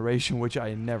regeneration, which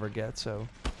I never get, so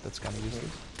that's kind of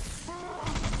useless.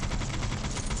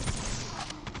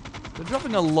 They're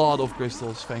dropping a lot of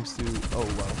crystals thanks to. Oh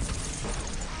wow.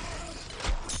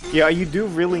 Yeah, you do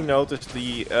really notice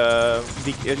the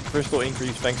crystal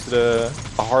increase thanks to the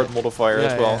hard modifier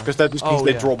as well, because that just means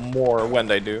they drop more when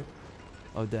they do.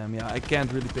 Oh damn, yeah, I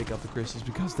can't really pick up the crystals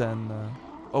because then.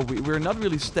 Oh, we're not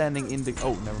really standing in the.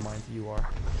 Oh, never mind, you are.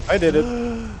 I did it.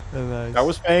 Nice. I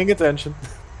was paying attention.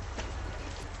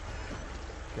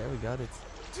 Okay, we got it.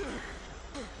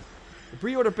 The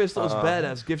pre-order pistol is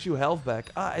badass, gives you health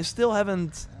back. I still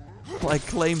haven't like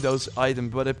claimed those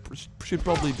items, but I should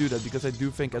probably do that because I do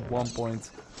think at one point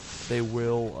they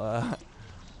will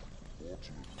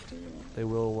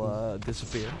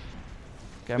disappear.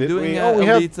 Okay, I'm doing we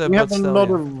elite, have but still,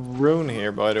 another yeah. rune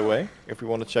here, by the way, if we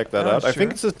want to check that out. Sure. I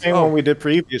think it's the same one we did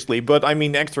previously, but I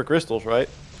mean extra crystals, right?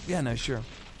 Yeah, no, sure.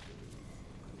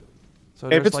 So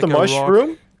If there's it's like the a rock-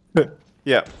 mushroom,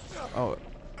 yeah. Oh,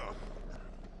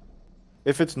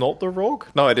 If it's not the rock,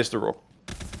 no, it is the rock.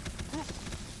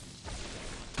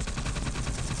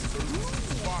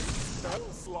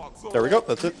 There we go,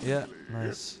 that's it. yeah,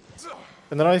 nice.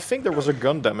 And then I think there was a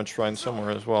gun damage shrine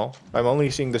somewhere as well. I'm only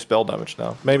seeing the spell damage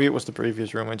now. Maybe it was the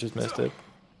previous room, I just missed it.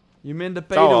 You mean the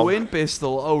well. pay-to-win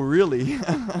pistol? Oh, really?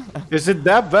 Is it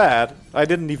that bad? I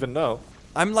didn't even know.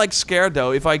 I'm like scared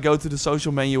though. If I go to the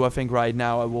social menu, I think right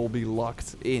now I will be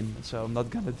locked in. So I'm not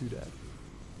gonna do that.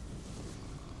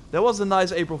 That was a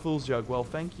nice April Fool's joke. Well,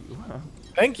 thank you.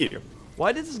 Thank you.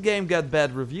 Why did this game get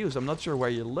bad reviews? I'm not sure where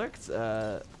you looked,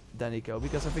 Danico,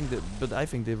 because I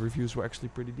think the reviews were actually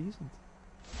pretty decent.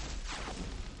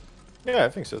 Yeah, I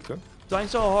think so too. Trying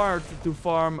so hard to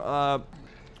farm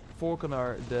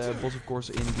Falconer, the boss of course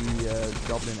in the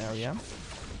Goblin area.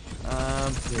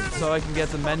 So I can get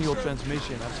the manual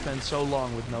transmission. I've spent so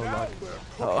long with no luck.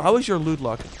 How is your loot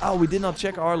luck? Oh, we did not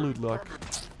check our loot luck.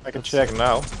 I can check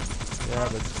now. Yeah,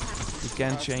 but you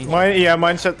can't change.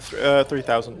 Mine's at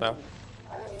 3,000 now.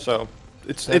 So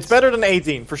it's better than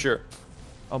 18 for sure.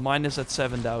 Oh, mine is at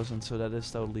 7,000, so that is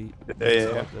totally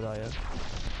Yeah. that I have.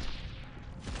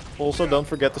 Also, don't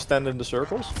forget to stand in the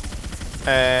circles.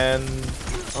 And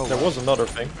there was another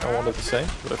thing I wanted to say,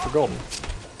 but I've forgotten.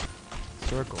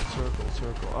 Circle, circle,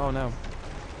 circle. Oh no.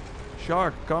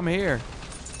 Shark, come here.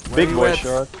 Where Big you boy at?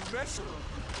 shark.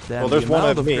 Damn, Well, there's the one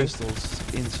amount at of me. crystals,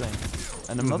 insane.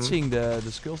 And I'm not seeing the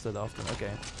skills that often.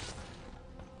 Okay.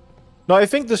 No, I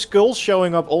think the skulls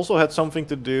showing up also had something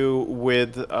to do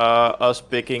with us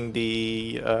picking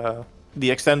the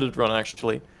extended run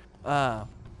actually. Ah.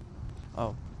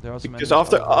 Oh, there are some. Because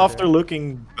enemies over after there.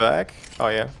 looking back, oh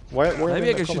yeah, where Maybe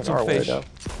I can shoot some fish. Though?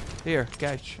 Here,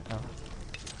 catch. Oh.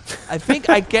 I think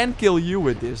I can kill you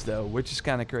with this though, which is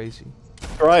kind of crazy.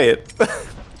 Try it.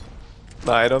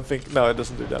 No, I don't think. No, it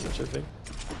doesn't do damage. I think.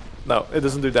 No, it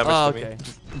doesn't do damage to okay.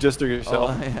 me. Just to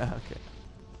yourself. Oh, yeah, okay.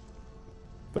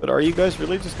 But are you guys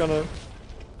really just gonna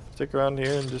stick around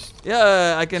here and just?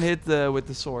 Yeah, I can hit with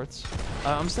the swords.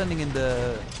 I'm standing in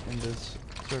this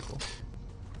circle.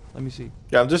 Let me see.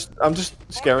 Yeah, I'm just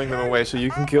scaring them away so you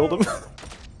can kill them.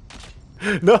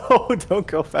 No, don't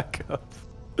go back up.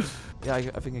 Yeah,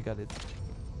 I think I got it.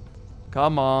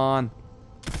 Come on.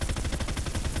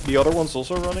 The other one's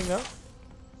also running now.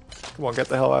 Come on, get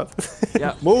the hell out.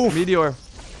 Yeah, Move. meteor.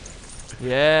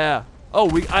 Yeah. Oh,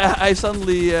 I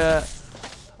suddenly I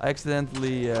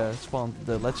accidentally spawned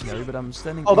the legendary, but I'm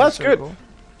standing. Oh, in the that's good. circle.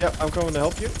 Yep, I'm coming to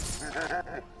help you.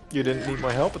 You didn't need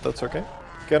my help, but that's okay.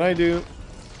 Can I do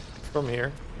from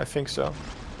here? I think so.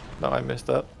 No, I missed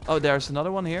that. Oh, there's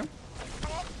another one here.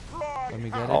 Let me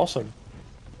get it. Awesome.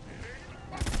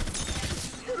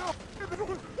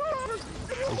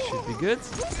 This should be good.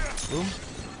 Boom.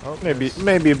 Oh,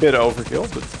 Maybe a bit overkill,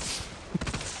 but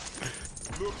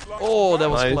oh, that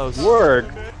was nice close. work.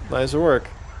 Nice work.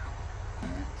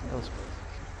 That was close.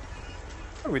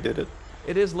 Oh, we did it.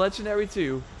 It is legendary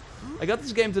too. I got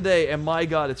this game today, and my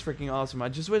god, it's freaking awesome. I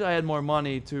just wish I had more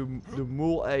money to do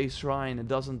Mool A Shrine. It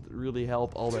doesn't really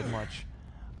help all that much.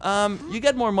 You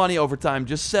get more money over time.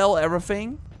 Just sell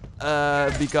everything,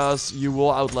 because you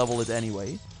will outlevel it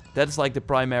anyway. That's like the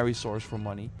primary source for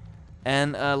money.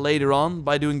 And later on,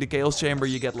 by doing the Chaos Chamber,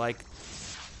 you get like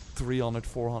 300,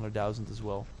 400,000 as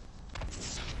well.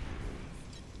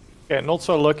 Okay, not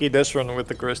so lucky this run with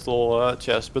the crystal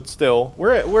chest, but still,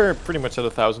 we're pretty much at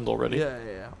 1,000 already.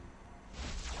 Yeah.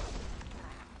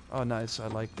 Oh, nice. I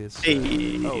like this.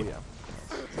 Hey. Oh, yeah.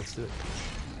 Let's do it.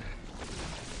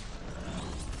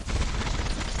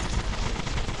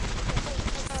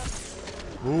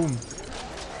 Boom.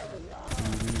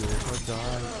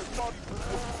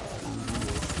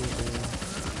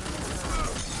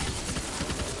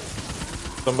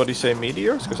 Somebody say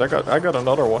meteors, because I got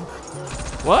another one.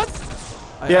 What?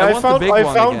 Yeah, I want the big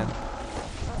one again.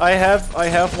 I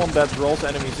have one that rolls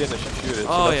enemies in as you shoot it.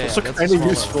 Oh, so yeah, that's also that's kind of smaller.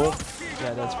 useful.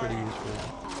 Yeah, that's pretty useful.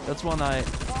 That's one I...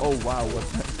 Oh, wow, what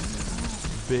the...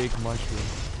 Big mushroom.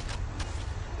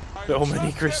 So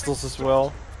many crystals as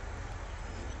well.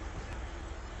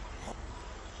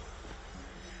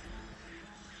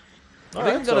 I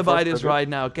think I'm gonna buy this right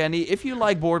now, Kenny. If you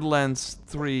like Borderlands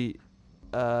 3,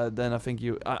 then I think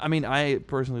you... I mean, I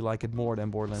personally like it more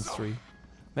than Borderlands 3.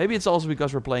 Maybe it's also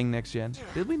because we're playing next gen.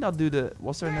 Did we not do the...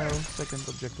 Was there no second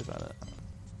objective?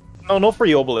 No, not for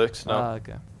the obelisk, no. Ah,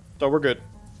 okay. So we're good.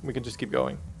 We can just keep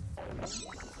going.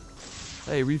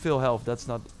 Hey, refill health. That's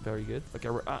not very good. Okay,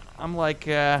 I'm like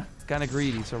kind of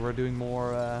greedy, so we're doing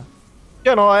more...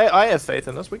 Yeah, no, I have faith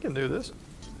in us. We can do this.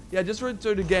 Yeah, just run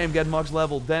through the game, get max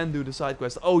level, then do the side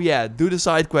quest. Oh yeah, do the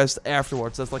side quest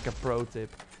afterwards. That's like a pro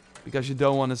tip. Because you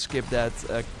don't want to skip that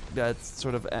that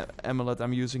sort of amulet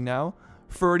I'm using now.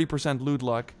 30% loot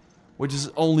luck, which is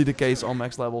only the case on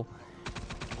max level.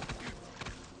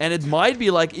 And it might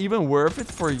be like even worth it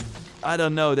for, I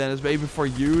don't know, Dennis, maybe for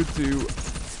you to,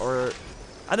 or,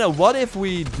 I don't know, what if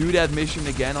we do that mission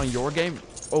again on your game?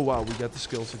 Oh wow, we got the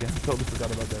skills again. Totally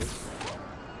forgot about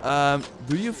those.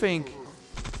 Do you think,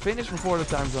 finish before the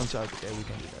time runs out? Okay, we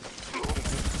can do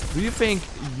that. Do you think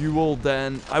you will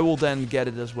then, I will then get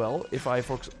it as well, if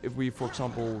we, for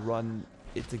example, run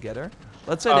it together?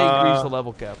 Let's say they increase the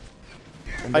level cap.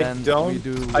 And I then don't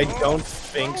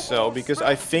think so, because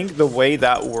I think the way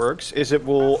that works is it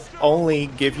will only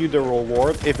give you the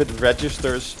reward if it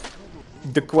registers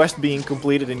the quest being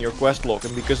completed in your quest log,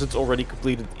 and because it's already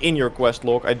completed in your quest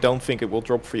log, I don't think it will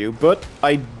drop for you. But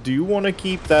I do want to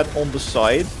keep that on the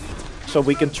side, so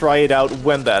we can try it out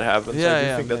when that happens. Yeah, I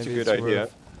do think that's a good idea.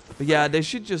 But yeah, they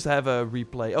should just have a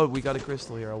replay. Oh, we got a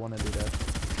crystal here. I want to do that.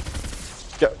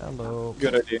 Yep. Hello.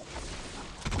 Good idea.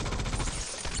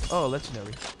 Oh,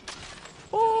 legendary.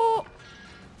 Oh!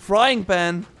 Frying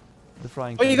pan. The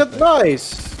frying pan. Oh, you got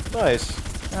nice.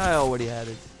 I already had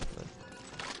it. But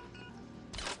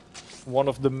One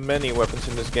of the many weapons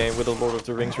in this game with a Lord of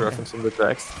the Rings reference in the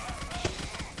text.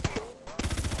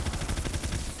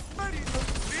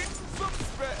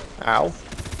 Ow.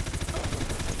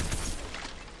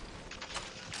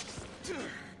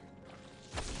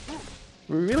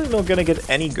 We're really not gonna get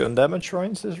any gun damage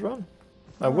shrines this run.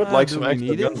 I would like do some we extra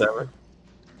need gun it? damage.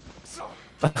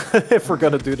 If we're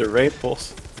gonna do the raid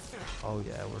boss, oh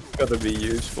yeah, we're it's gonna be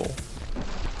useful.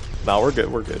 Now we're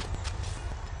good, we're good.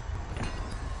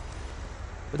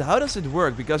 But how does it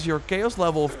work? Because your chaos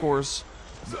level, of course,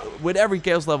 with every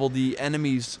chaos level, the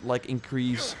enemies like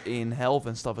increase in health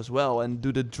and stuff as well. And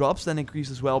do the drops then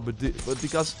increase as well? But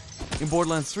because in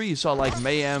Borderlands 3 you saw like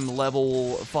mayhem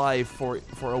level 5 for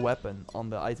a weapon on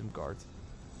the item card.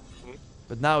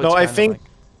 But now it's No, I kinda think like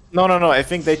no. I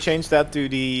think they changed that to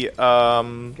the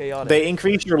chaotic. they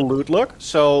increase your loot luck,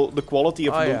 so the quality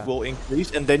of Oh, loot yeah. will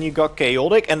increase, and then you got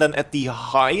chaotic, and then at the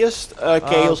highest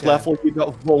chaos okay. level you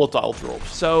got volatile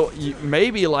drops. So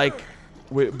maybe like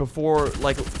before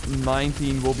like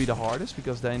 19 will be the hardest,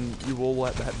 because then you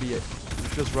will be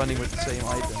just running with the same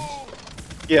items.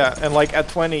 Yeah, and like at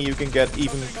 20 you can get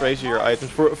even crazier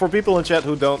items. For people in chat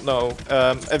who don't know,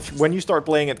 when you start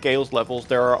playing at chaos levels,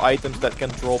 there are items that can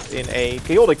drop in a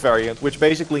chaotic variant, which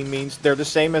basically means they're the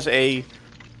same as a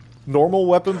normal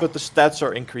weapon, but the stats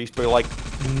are increased by like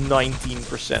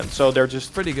 19%. So they're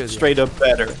just Pretty good, straight up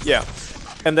better. Yeah.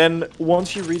 And then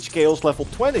once you reach chaos level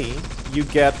 20, you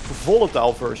get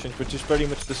volatile versions, which is pretty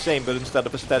much the same, but instead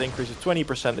of a stat increase of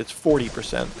 20%, it's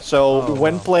 40%. So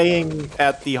when playing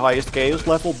at the highest chaos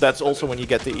level, that's also when you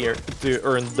get to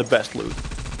earn the best loot.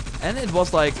 And it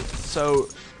was like, so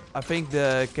I think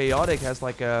the chaotic has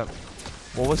like a,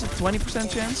 what was it,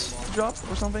 20% chance to drop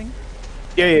or something?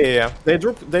 Yeah. They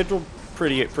drop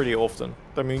pretty often.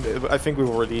 I mean, I think we've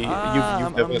already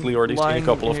you've definitely already seen a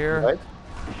couple of them, right?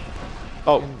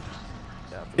 Oh.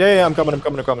 Yeah, I'm coming.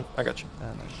 I got you.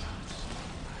 Nice.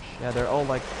 Yeah, they're all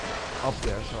like up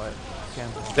there, so I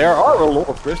can't. There are a lot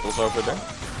of crystals over there.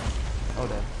 Oh,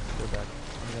 damn. They're back.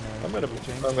 I'm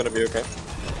gonna be okay.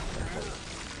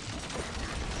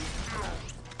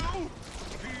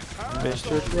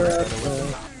 Mr. Crab.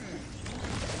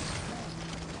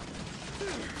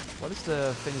 What is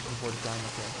the finish before the time?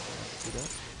 Okay. Do that.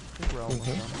 I think we're almost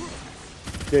done.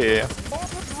 Yeah.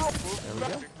 There we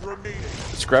go.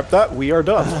 Scrap that. We are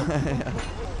done.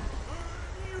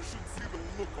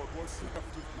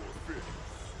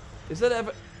 Is that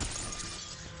ever?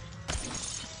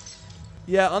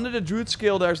 Yeah, under the Druid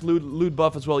skill there's loot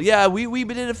buff as well. Yeah, we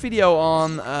did a video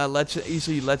on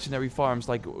easy legendary farms,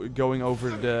 like going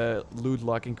over the loot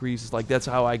luck increases. Like that's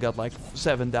how I got like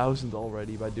 7,000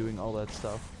 already by doing all that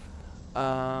stuff.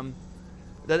 That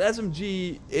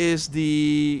SMG is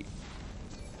the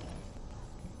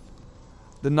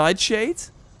Nightshade,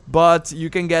 but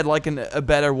you can get like a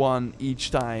better one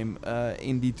each time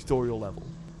in the tutorial level.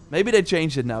 Maybe they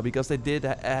changed it now, because they did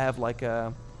have like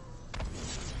a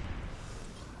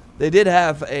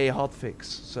hotfix.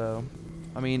 So,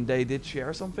 I mean, they did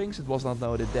share some things. It was not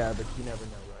noted there, but you never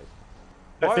know,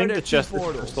 right? I think the chest is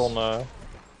just on a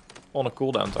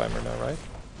cooldown timer now, right?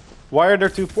 Why are there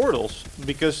two portals?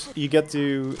 Because you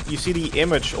see the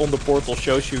image on the portal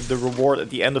shows you the reward at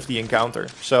the end of the encounter.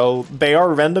 So they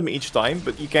are random each time,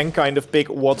 but you can kind of pick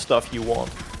what stuff you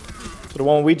want. So the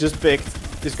one we just picked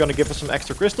is going to give us some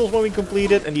extra crystals when we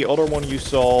complete it, and the other one you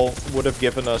saw would have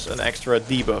given us an extra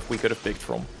debuff we could have picked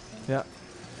from. Yeah.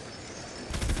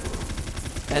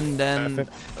 And then,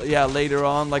 yeah, later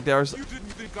on, like there's,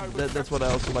 that's what I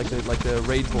also like the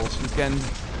raid boss. You can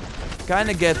kind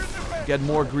of get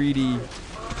more greedy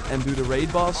and do the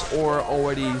raid boss, or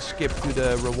already skip to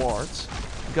the rewards.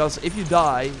 Because if you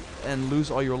die and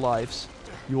lose all your lives,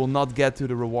 you will not get to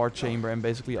the reward chamber, and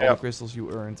basically all the crystals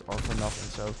you earned are for nothing.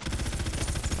 So,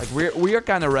 like we are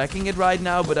kind of wrecking it right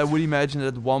now, but I would imagine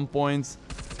that at one point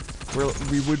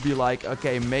we would be like,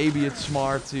 okay, maybe it's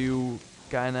smart to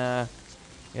kind of,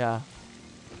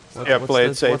 play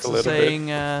it safe a little saying,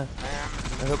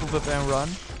 hupplepup and run.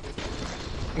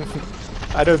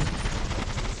 I don't.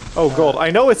 Oh god,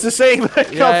 I know it's the same, but I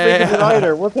can't think of it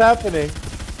either. What's happening?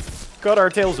 Cut our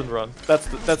tails and run. That's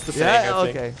the saying. I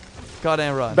think. Okay. Cut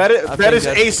and run. That is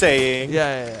a saying.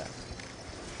 Yeah.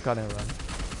 Cut and run.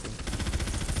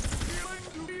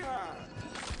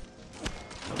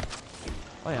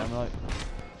 Oh yeah, I'm like,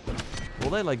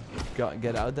 will they like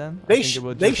get out then? They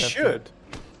should.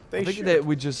 I think that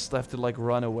we just have to like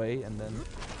run away, and then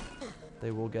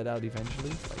they will get out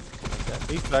eventually. Like that.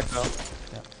 He's back now.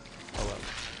 Yeah. Oh well.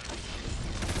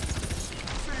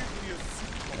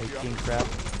 Hey, king crab.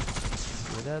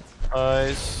 With that.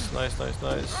 Nice, nice, nice,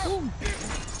 nice.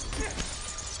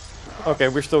 Okay,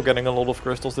 we're still getting a lot of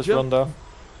crystals this run though.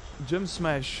 Jump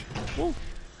smash. Woo.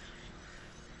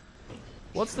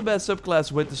 What's the best subclass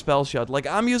with the spell shot? Like,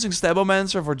 I'm using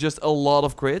Stabomancer for just a lot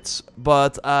of crits,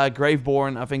 but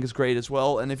Graveborn I think is great as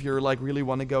well. And if you're like really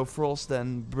want to go Frost,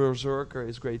 then Berserker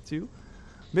is great too.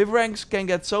 Mid ranks can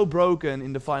get so broken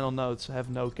in the final nodes, have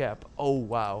no cap. Oh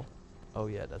wow. Oh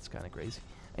yeah, that's kind of crazy.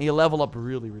 And you level up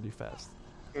really, really fast.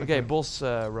 Okay, boss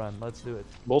run. Let's do it.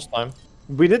 Boss time.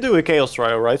 We did do a Chaos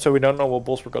trial, right? So we don't know what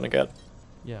boss we're gonna get.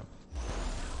 Yeah.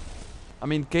 I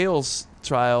mean, Chaos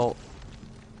trial.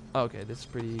 Okay, this is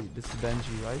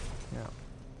Benji, right? Yeah.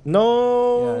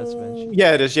 No. Yeah, it's Benji.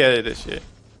 Yeah, it is. Yeah, it is. Yeah.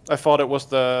 I thought it was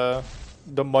the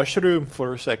mushroom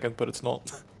for a second, but it's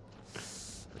not.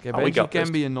 Okay, Benji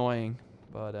can be annoying,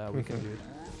 but we can do it.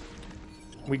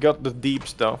 We got the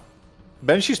deeps though.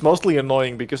 Banshee's mostly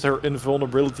annoying because her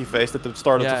invulnerability phase at the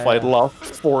start of the fight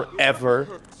lasts forever.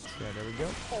 Yeah, there we go.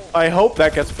 I hope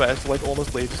that gets patched, like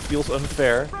honestly, it just feels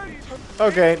unfair.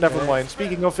 Okay, never mind.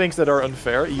 Speaking of things that are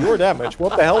unfair, your damage.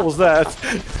 What the hell was that?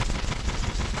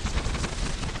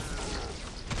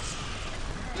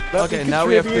 Okay, now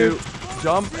we have to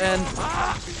jump and...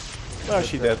 Oh, she dead. Yeah,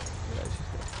 she's dead.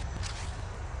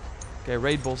 Okay,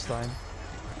 raid boss time.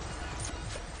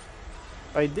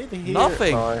 I did hear...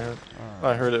 Nothing! Oh,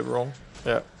 I heard it wrong.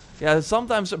 Yeah. Yeah,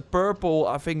 sometimes a purple,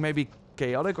 I think maybe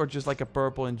chaotic or just like a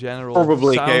purple in general.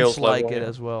 Probably sounds chaos like level, it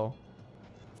as well.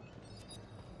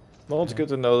 Well, it's good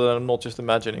to know that I'm not just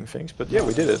imagining things, but yeah,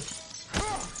 we did it.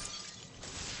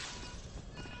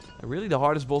 Really the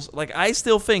hardest boss, like I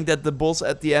still think that the boss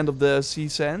at the end of the Sea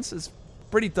Sands is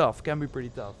pretty tough, can be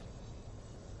pretty tough.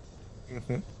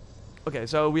 Okay,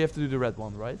 so we have to do the red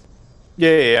one, right?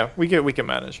 Yeah. We can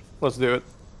manage. Let's do it.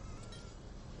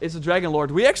 It's a Dragon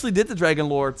Lord. We actually did the Dragon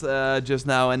Lord just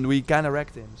now and we kind of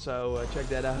wrecked him. So check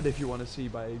that out if you want to see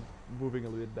by moving a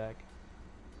little bit back.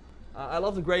 I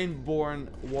love the Graveborn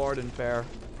Warden pair.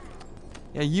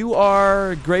 Yeah, you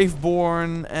are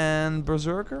Graveborn and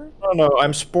Berserker? Oh no,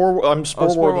 I'm Spore Ward and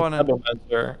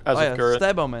Stabomancer as a current.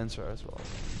 Stabomancer as well.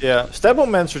 Yeah,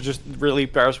 Stabomancer just really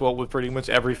pairs well with pretty much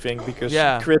everything because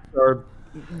crits are...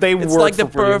 It's like the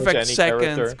perfect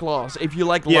second class. If you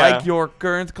like your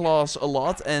current class a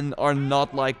lot and are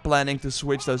not like planning to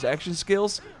switch those action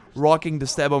skills, rocking the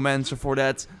Stabomancer for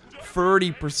that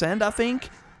 30%, I think,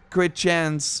 crit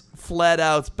chance, flat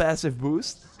out passive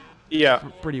boost. Yeah.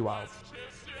 Pretty wild.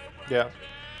 Yeah.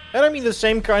 And I mean the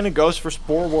same kind of goes for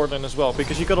Spore Warden as well,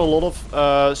 because you got a lot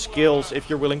of skills if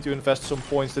you're willing to invest some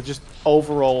points that just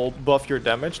overall buff your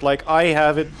damage. Like I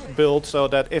have it built so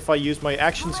that if I use my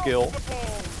action skill,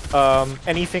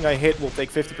 anything I hit will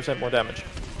take 50% more damage.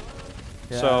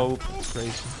 Yeah, so it's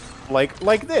crazy.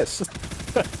 Like this.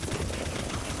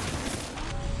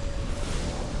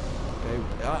 Okay,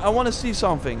 I want to see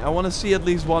something. I want to see at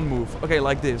least one move. Okay,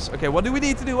 like this. Okay, what do we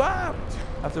need to do? Ah,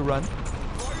 I have to run.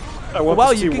 Oh,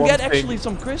 wow, you can get actually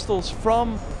some crystals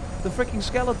from the freaking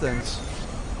skeletons.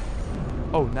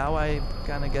 Oh, now I'm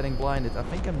kind of getting blinded. I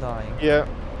think I'm dying. Yeah.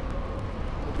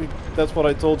 That's what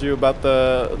I told you about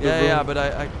the room. Yeah, but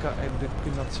I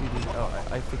could not see the... Oh,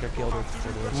 I think I killed it. For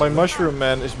the My mushroom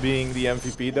man is being the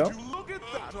MVP though.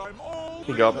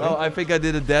 He got me. Oh, I think I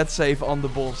did a death save on the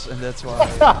boss and that's why...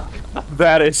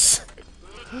 That is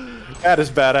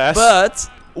badass. But...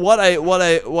 What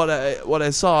I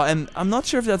saw, and I'm not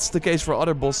sure if that's the case for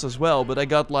other bosses as well, but I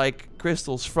got like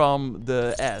crystals from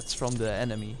the ads from the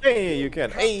enemy. Hey, you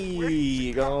can. Hey,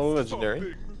 you got a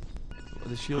legendary.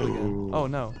 The shield again. Oh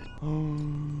no.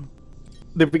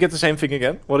 Did we get the same thing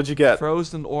again? What did you get?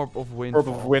 Frozen Orb of Windfall.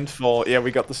 Orb of Windfall. Yeah,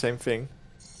 we got the same thing.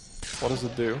 What does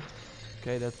it do?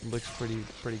 Okay, that looks pretty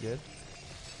good.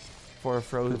 For a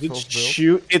frost build.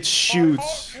 It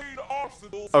shoots.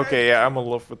 Okay, yeah, I'm in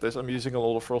love with this. I'm using a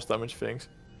lot of frost damage things.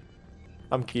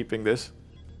 I'm keeping this.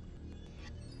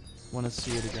 Want to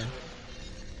see it again?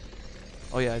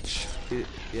 Oh yeah,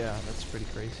 yeah, that's pretty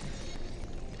crazy.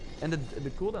 And the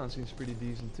cooldown seems pretty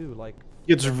decent too. Like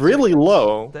it's really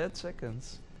low. 10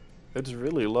 seconds. It's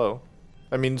really low.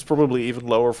 I mean, it's probably even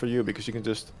lower for you because you can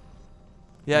just.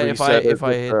 Yeah, if I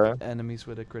hit enemies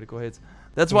with a critical hit.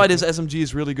 That's why this SMG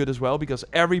is really good as well, because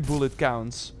every bullet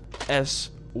counts as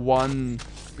one.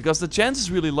 Because the chance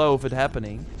is really low of it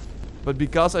happening, but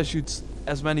because I shoot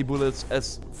as many bullets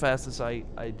as fast as I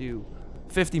do,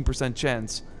 15%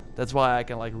 chance. That's why I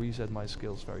can like reset my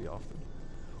skills very often.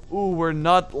 Ooh, we're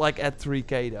not like at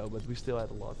 3k though, but we still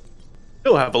had a lot.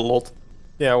 Still have a lot.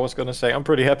 Yeah, I was gonna say I'm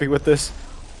pretty happy with this.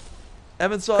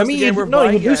 Evan saw the game we're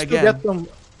buying you do still get some.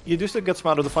 You do still get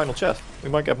some out of the final chest. We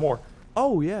might get more.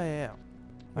 Oh yeah.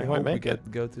 I might hope make we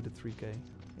it. go to the 3k.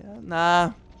 Yeah,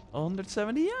 nah.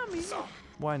 170, yeah, I mean,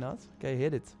 why not? Okay,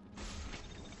 hit it.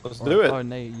 Let's do it. Oh,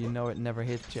 no, you know it never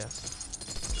hit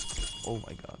chest. Oh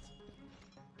my god.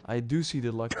 I do see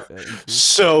the luck increase.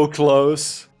 So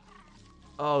close.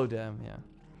 Oh, damn, yeah.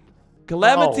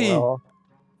 Calamity! Oh, well.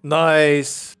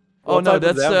 Nice. Oh What no, type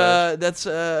of damage? that's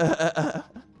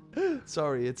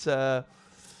sorry, it's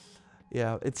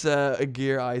yeah, it's a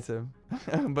gear item.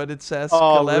 But it says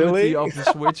Calamity really? of the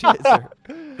Switch hitter.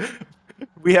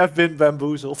 We have been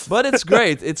bamboozled. But it's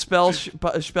great. It's spell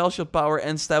shot power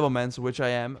and stablements, which I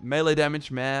am. Melee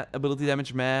damage, meh. Ability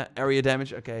damage, meh. Area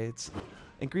damage, okay. It's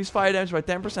increased fire damage by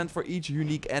 10% for each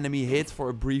unique enemy hit for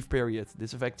a brief period.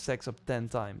 This effect stacks up 10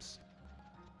 times.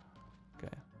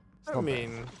 Okay. I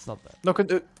mean, it's not bad. No,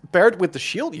 paired with the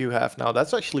shield you have now,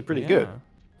 that's actually pretty good.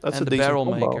 That's and a the decent barrel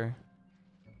combo. maker.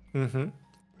 Mm-hmm.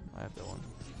 I have that one.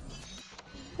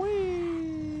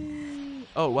 Whee!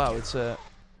 Oh wow, it's a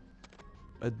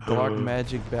dark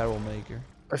magic barrel maker.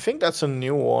 I think that's a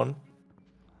new one.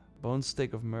 Bone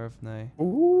stick of Murph, nay.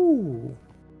 Ooh.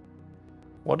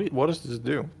 What does this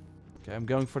do? Okay, I'm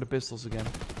going for the pistols again.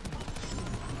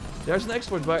 There's an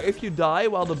exploit where if you die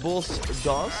while the boss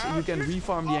does, you can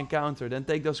refarm the encounter, then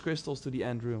take those crystals to the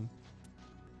end room.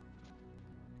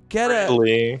 Get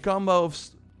a combo of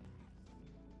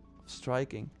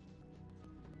striking.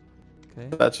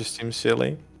 Okay. That just seems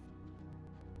silly.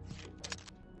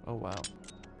 Oh wow.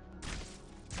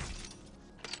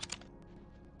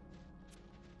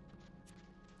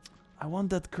 I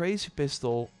want that crazy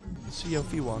pistol, the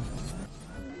COV one.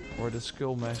 Or the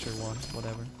skull masher one,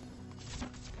 whatever.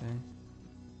 Okay.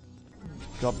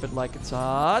 Drop it like it's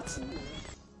hot.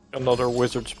 Another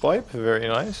wizard's pipe, very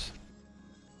nice.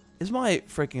 Is my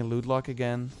freaking loot lock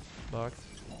again locked?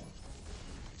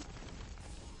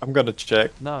 I'm gonna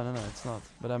check. No, it's not.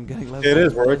 But I'm getting less. It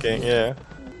is working, yeah.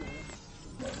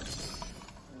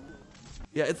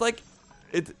 Yeah, it's like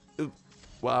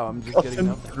wow, I'm just getting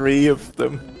nothing. 3 of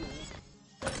them.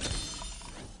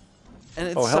 And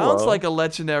it sounds like a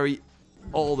legendary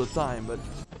all the time, but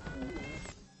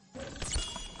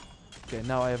okay,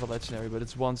 now I have a legendary, but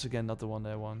it's once again not the one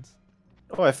that I want.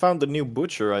 Oh, I found the new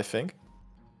butcher, I think.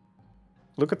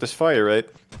 Look at this fire rate.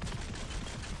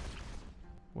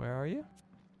 Where are you?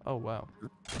 Oh wow.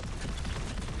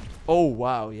 Oh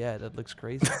wow, yeah, that looks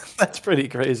crazy. That's pretty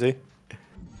crazy.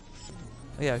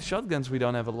 Yeah, shotguns we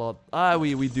don't have a lot. Ah,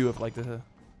 we do have like the...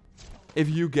 If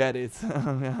you get it.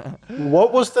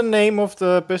 What was the name of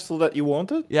the pistol that you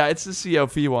wanted? Yeah, it's the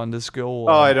COV one, the skull.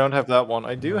 Oh, I don't have that one.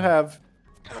 I do have...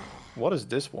 What is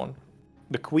this one?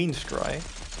 The Queen's Cry.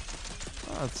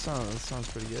 Oh, that sounds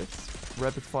pretty good.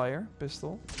 Rapid fire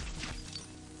pistol.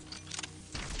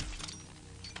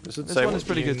 Does it This say one what is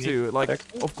pretty you good need too. Like,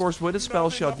 protect? of course, with a spell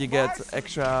shot you get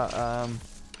extra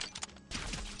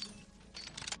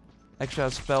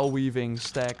spell weaving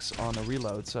stacks on a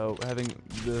reload. So having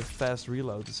the fast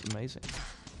reload is amazing.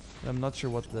 But I'm not sure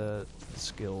what the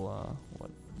skill.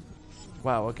 What?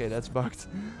 Wow. Okay, that's bugged.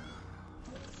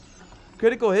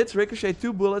 Critical hits ricochet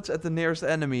 2 bullets at the nearest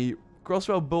enemy.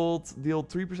 Crossbow bolt deal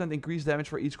 3% increased damage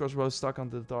for each crossbow stuck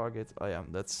onto the target. Oh yeah,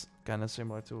 that's kind of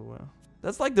similar to...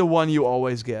 that's like the one you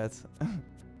always get.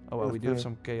 Oh well, we do have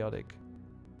some chaotic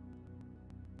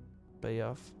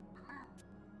payoff.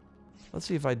 Let's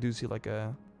see if I do see like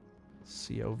a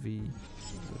COV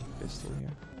pistol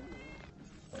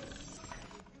here.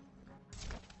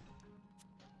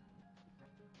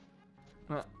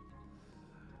 Huh.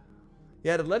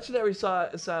 Yeah, the legendary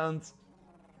sound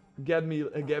get me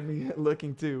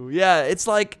looking too. Yeah, it's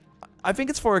like, I think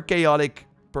it's for a chaotic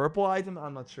purple item.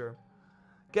 I'm not sure.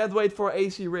 Can't wait for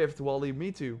AC Rift, Wally.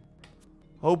 Me too.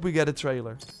 Hope we get a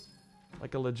trailer,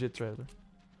 like a legit trailer.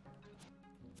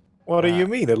 What do you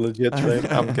mean, a legit trailer?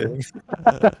 I'm kidding.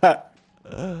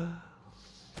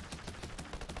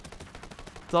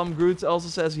 Tom Groot also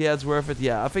says, yeah, it's worth it.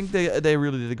 Yeah, I think they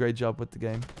really did a great job with the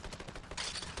game.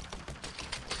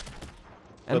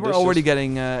 And But we're this already is-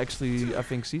 getting, actually, I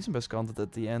think, Season Pass content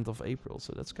at the end of April,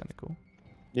 so that's kind of cool.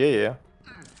 Yeah.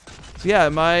 So yeah,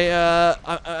 my,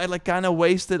 I like kind of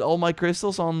wasted all my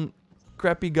crystals on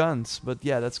crappy guns, but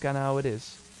yeah, that's kind of how it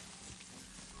is.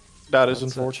 That is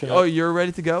That's, unfortunate. oh, you're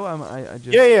ready to go? I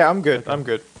just... Yeah, I'm good. Okay. I'm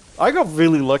good. I got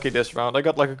really lucky this round. I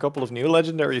got like a couple of new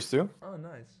legendaries too. Oh,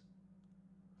 nice.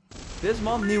 This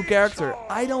month, new character.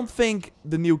 I don't think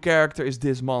the new character is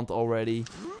this month already.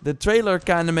 The trailer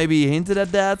kind of maybe hinted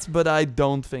at that, but I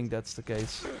don't think that's the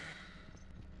case.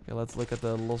 Okay, let's look at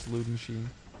the Lost Loot Machine.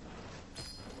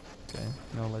 Okay,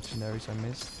 no legendaries I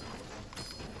missed.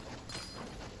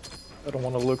 I don't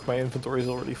want to look. My inventory is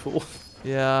already full.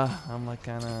 Yeah, I'm like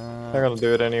kind I'm of. gonna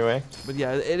do it anyway. But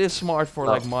yeah, it is smart for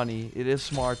like money. It is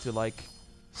smart to like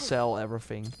sell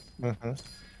everything. Mm-hmm.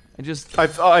 And just.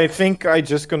 I think I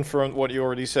just confirmed what you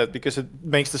already said because it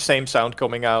makes the same sound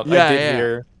coming out. Yeah, I did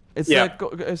hear. It's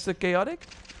it's the chaotic.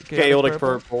 Chaotic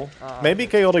purple. Maybe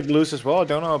chaotic blues as well. I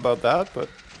don't know about that, but.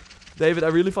 David, I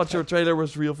really thought your trailer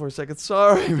was real for a second.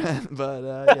 Sorry, man, but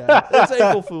yeah, it's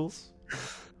April Fools.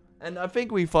 And I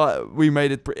think we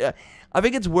made it. I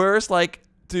think it's worse, like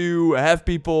to have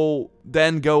people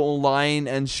then go online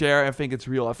and share and think it's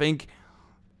real. I think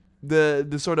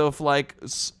the sort of like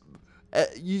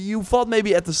you thought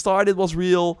maybe at the start it was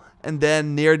real, and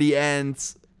then near the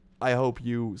end, I hope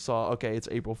you saw okay, it's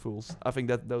April Fools. I think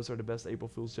that those are the best April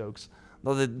Fools jokes.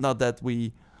 Not that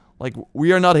we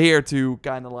are not here to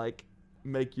kind of like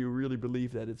make you really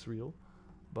believe that it's real,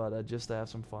 but just to have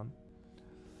some fun.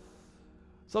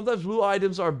 Sometimes blue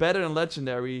items are better than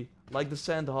legendary, like the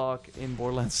Sandhawk in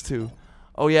Borderlands 2.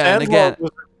 Oh yeah, and again,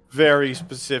 was very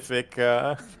specific.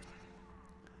 That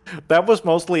was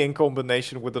mostly in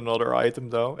combination with another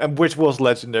item though, and which was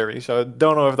legendary. So I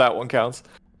don't know if that one counts.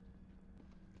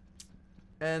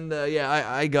 And yeah,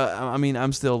 I mean,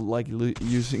 I'm still like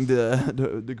using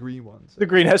the green ones. The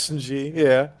green SMG,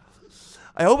 yeah.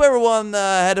 I hope everyone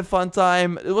had a fun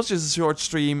time. It was just a short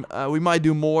stream. We might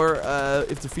do more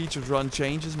if the featured run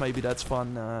changes. Maybe that's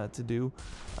fun to do.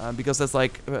 Because that's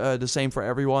like the same for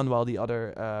everyone, while the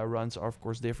other runs are, of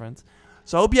course, different.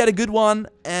 So I hope you had a good one.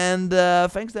 And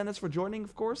thanks, Dennis, for joining,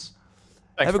 of course.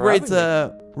 Have a great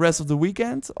rest of the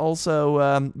weekend.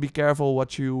 Also, be careful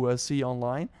what you see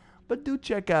online. But do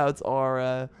check out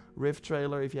our Rift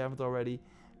trailer if you haven't already.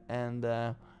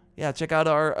 And yeah, check out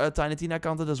our Tiny Tina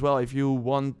content as well. If you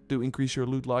want to increase your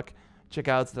loot luck, check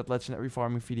out that legendary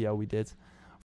farming video we did.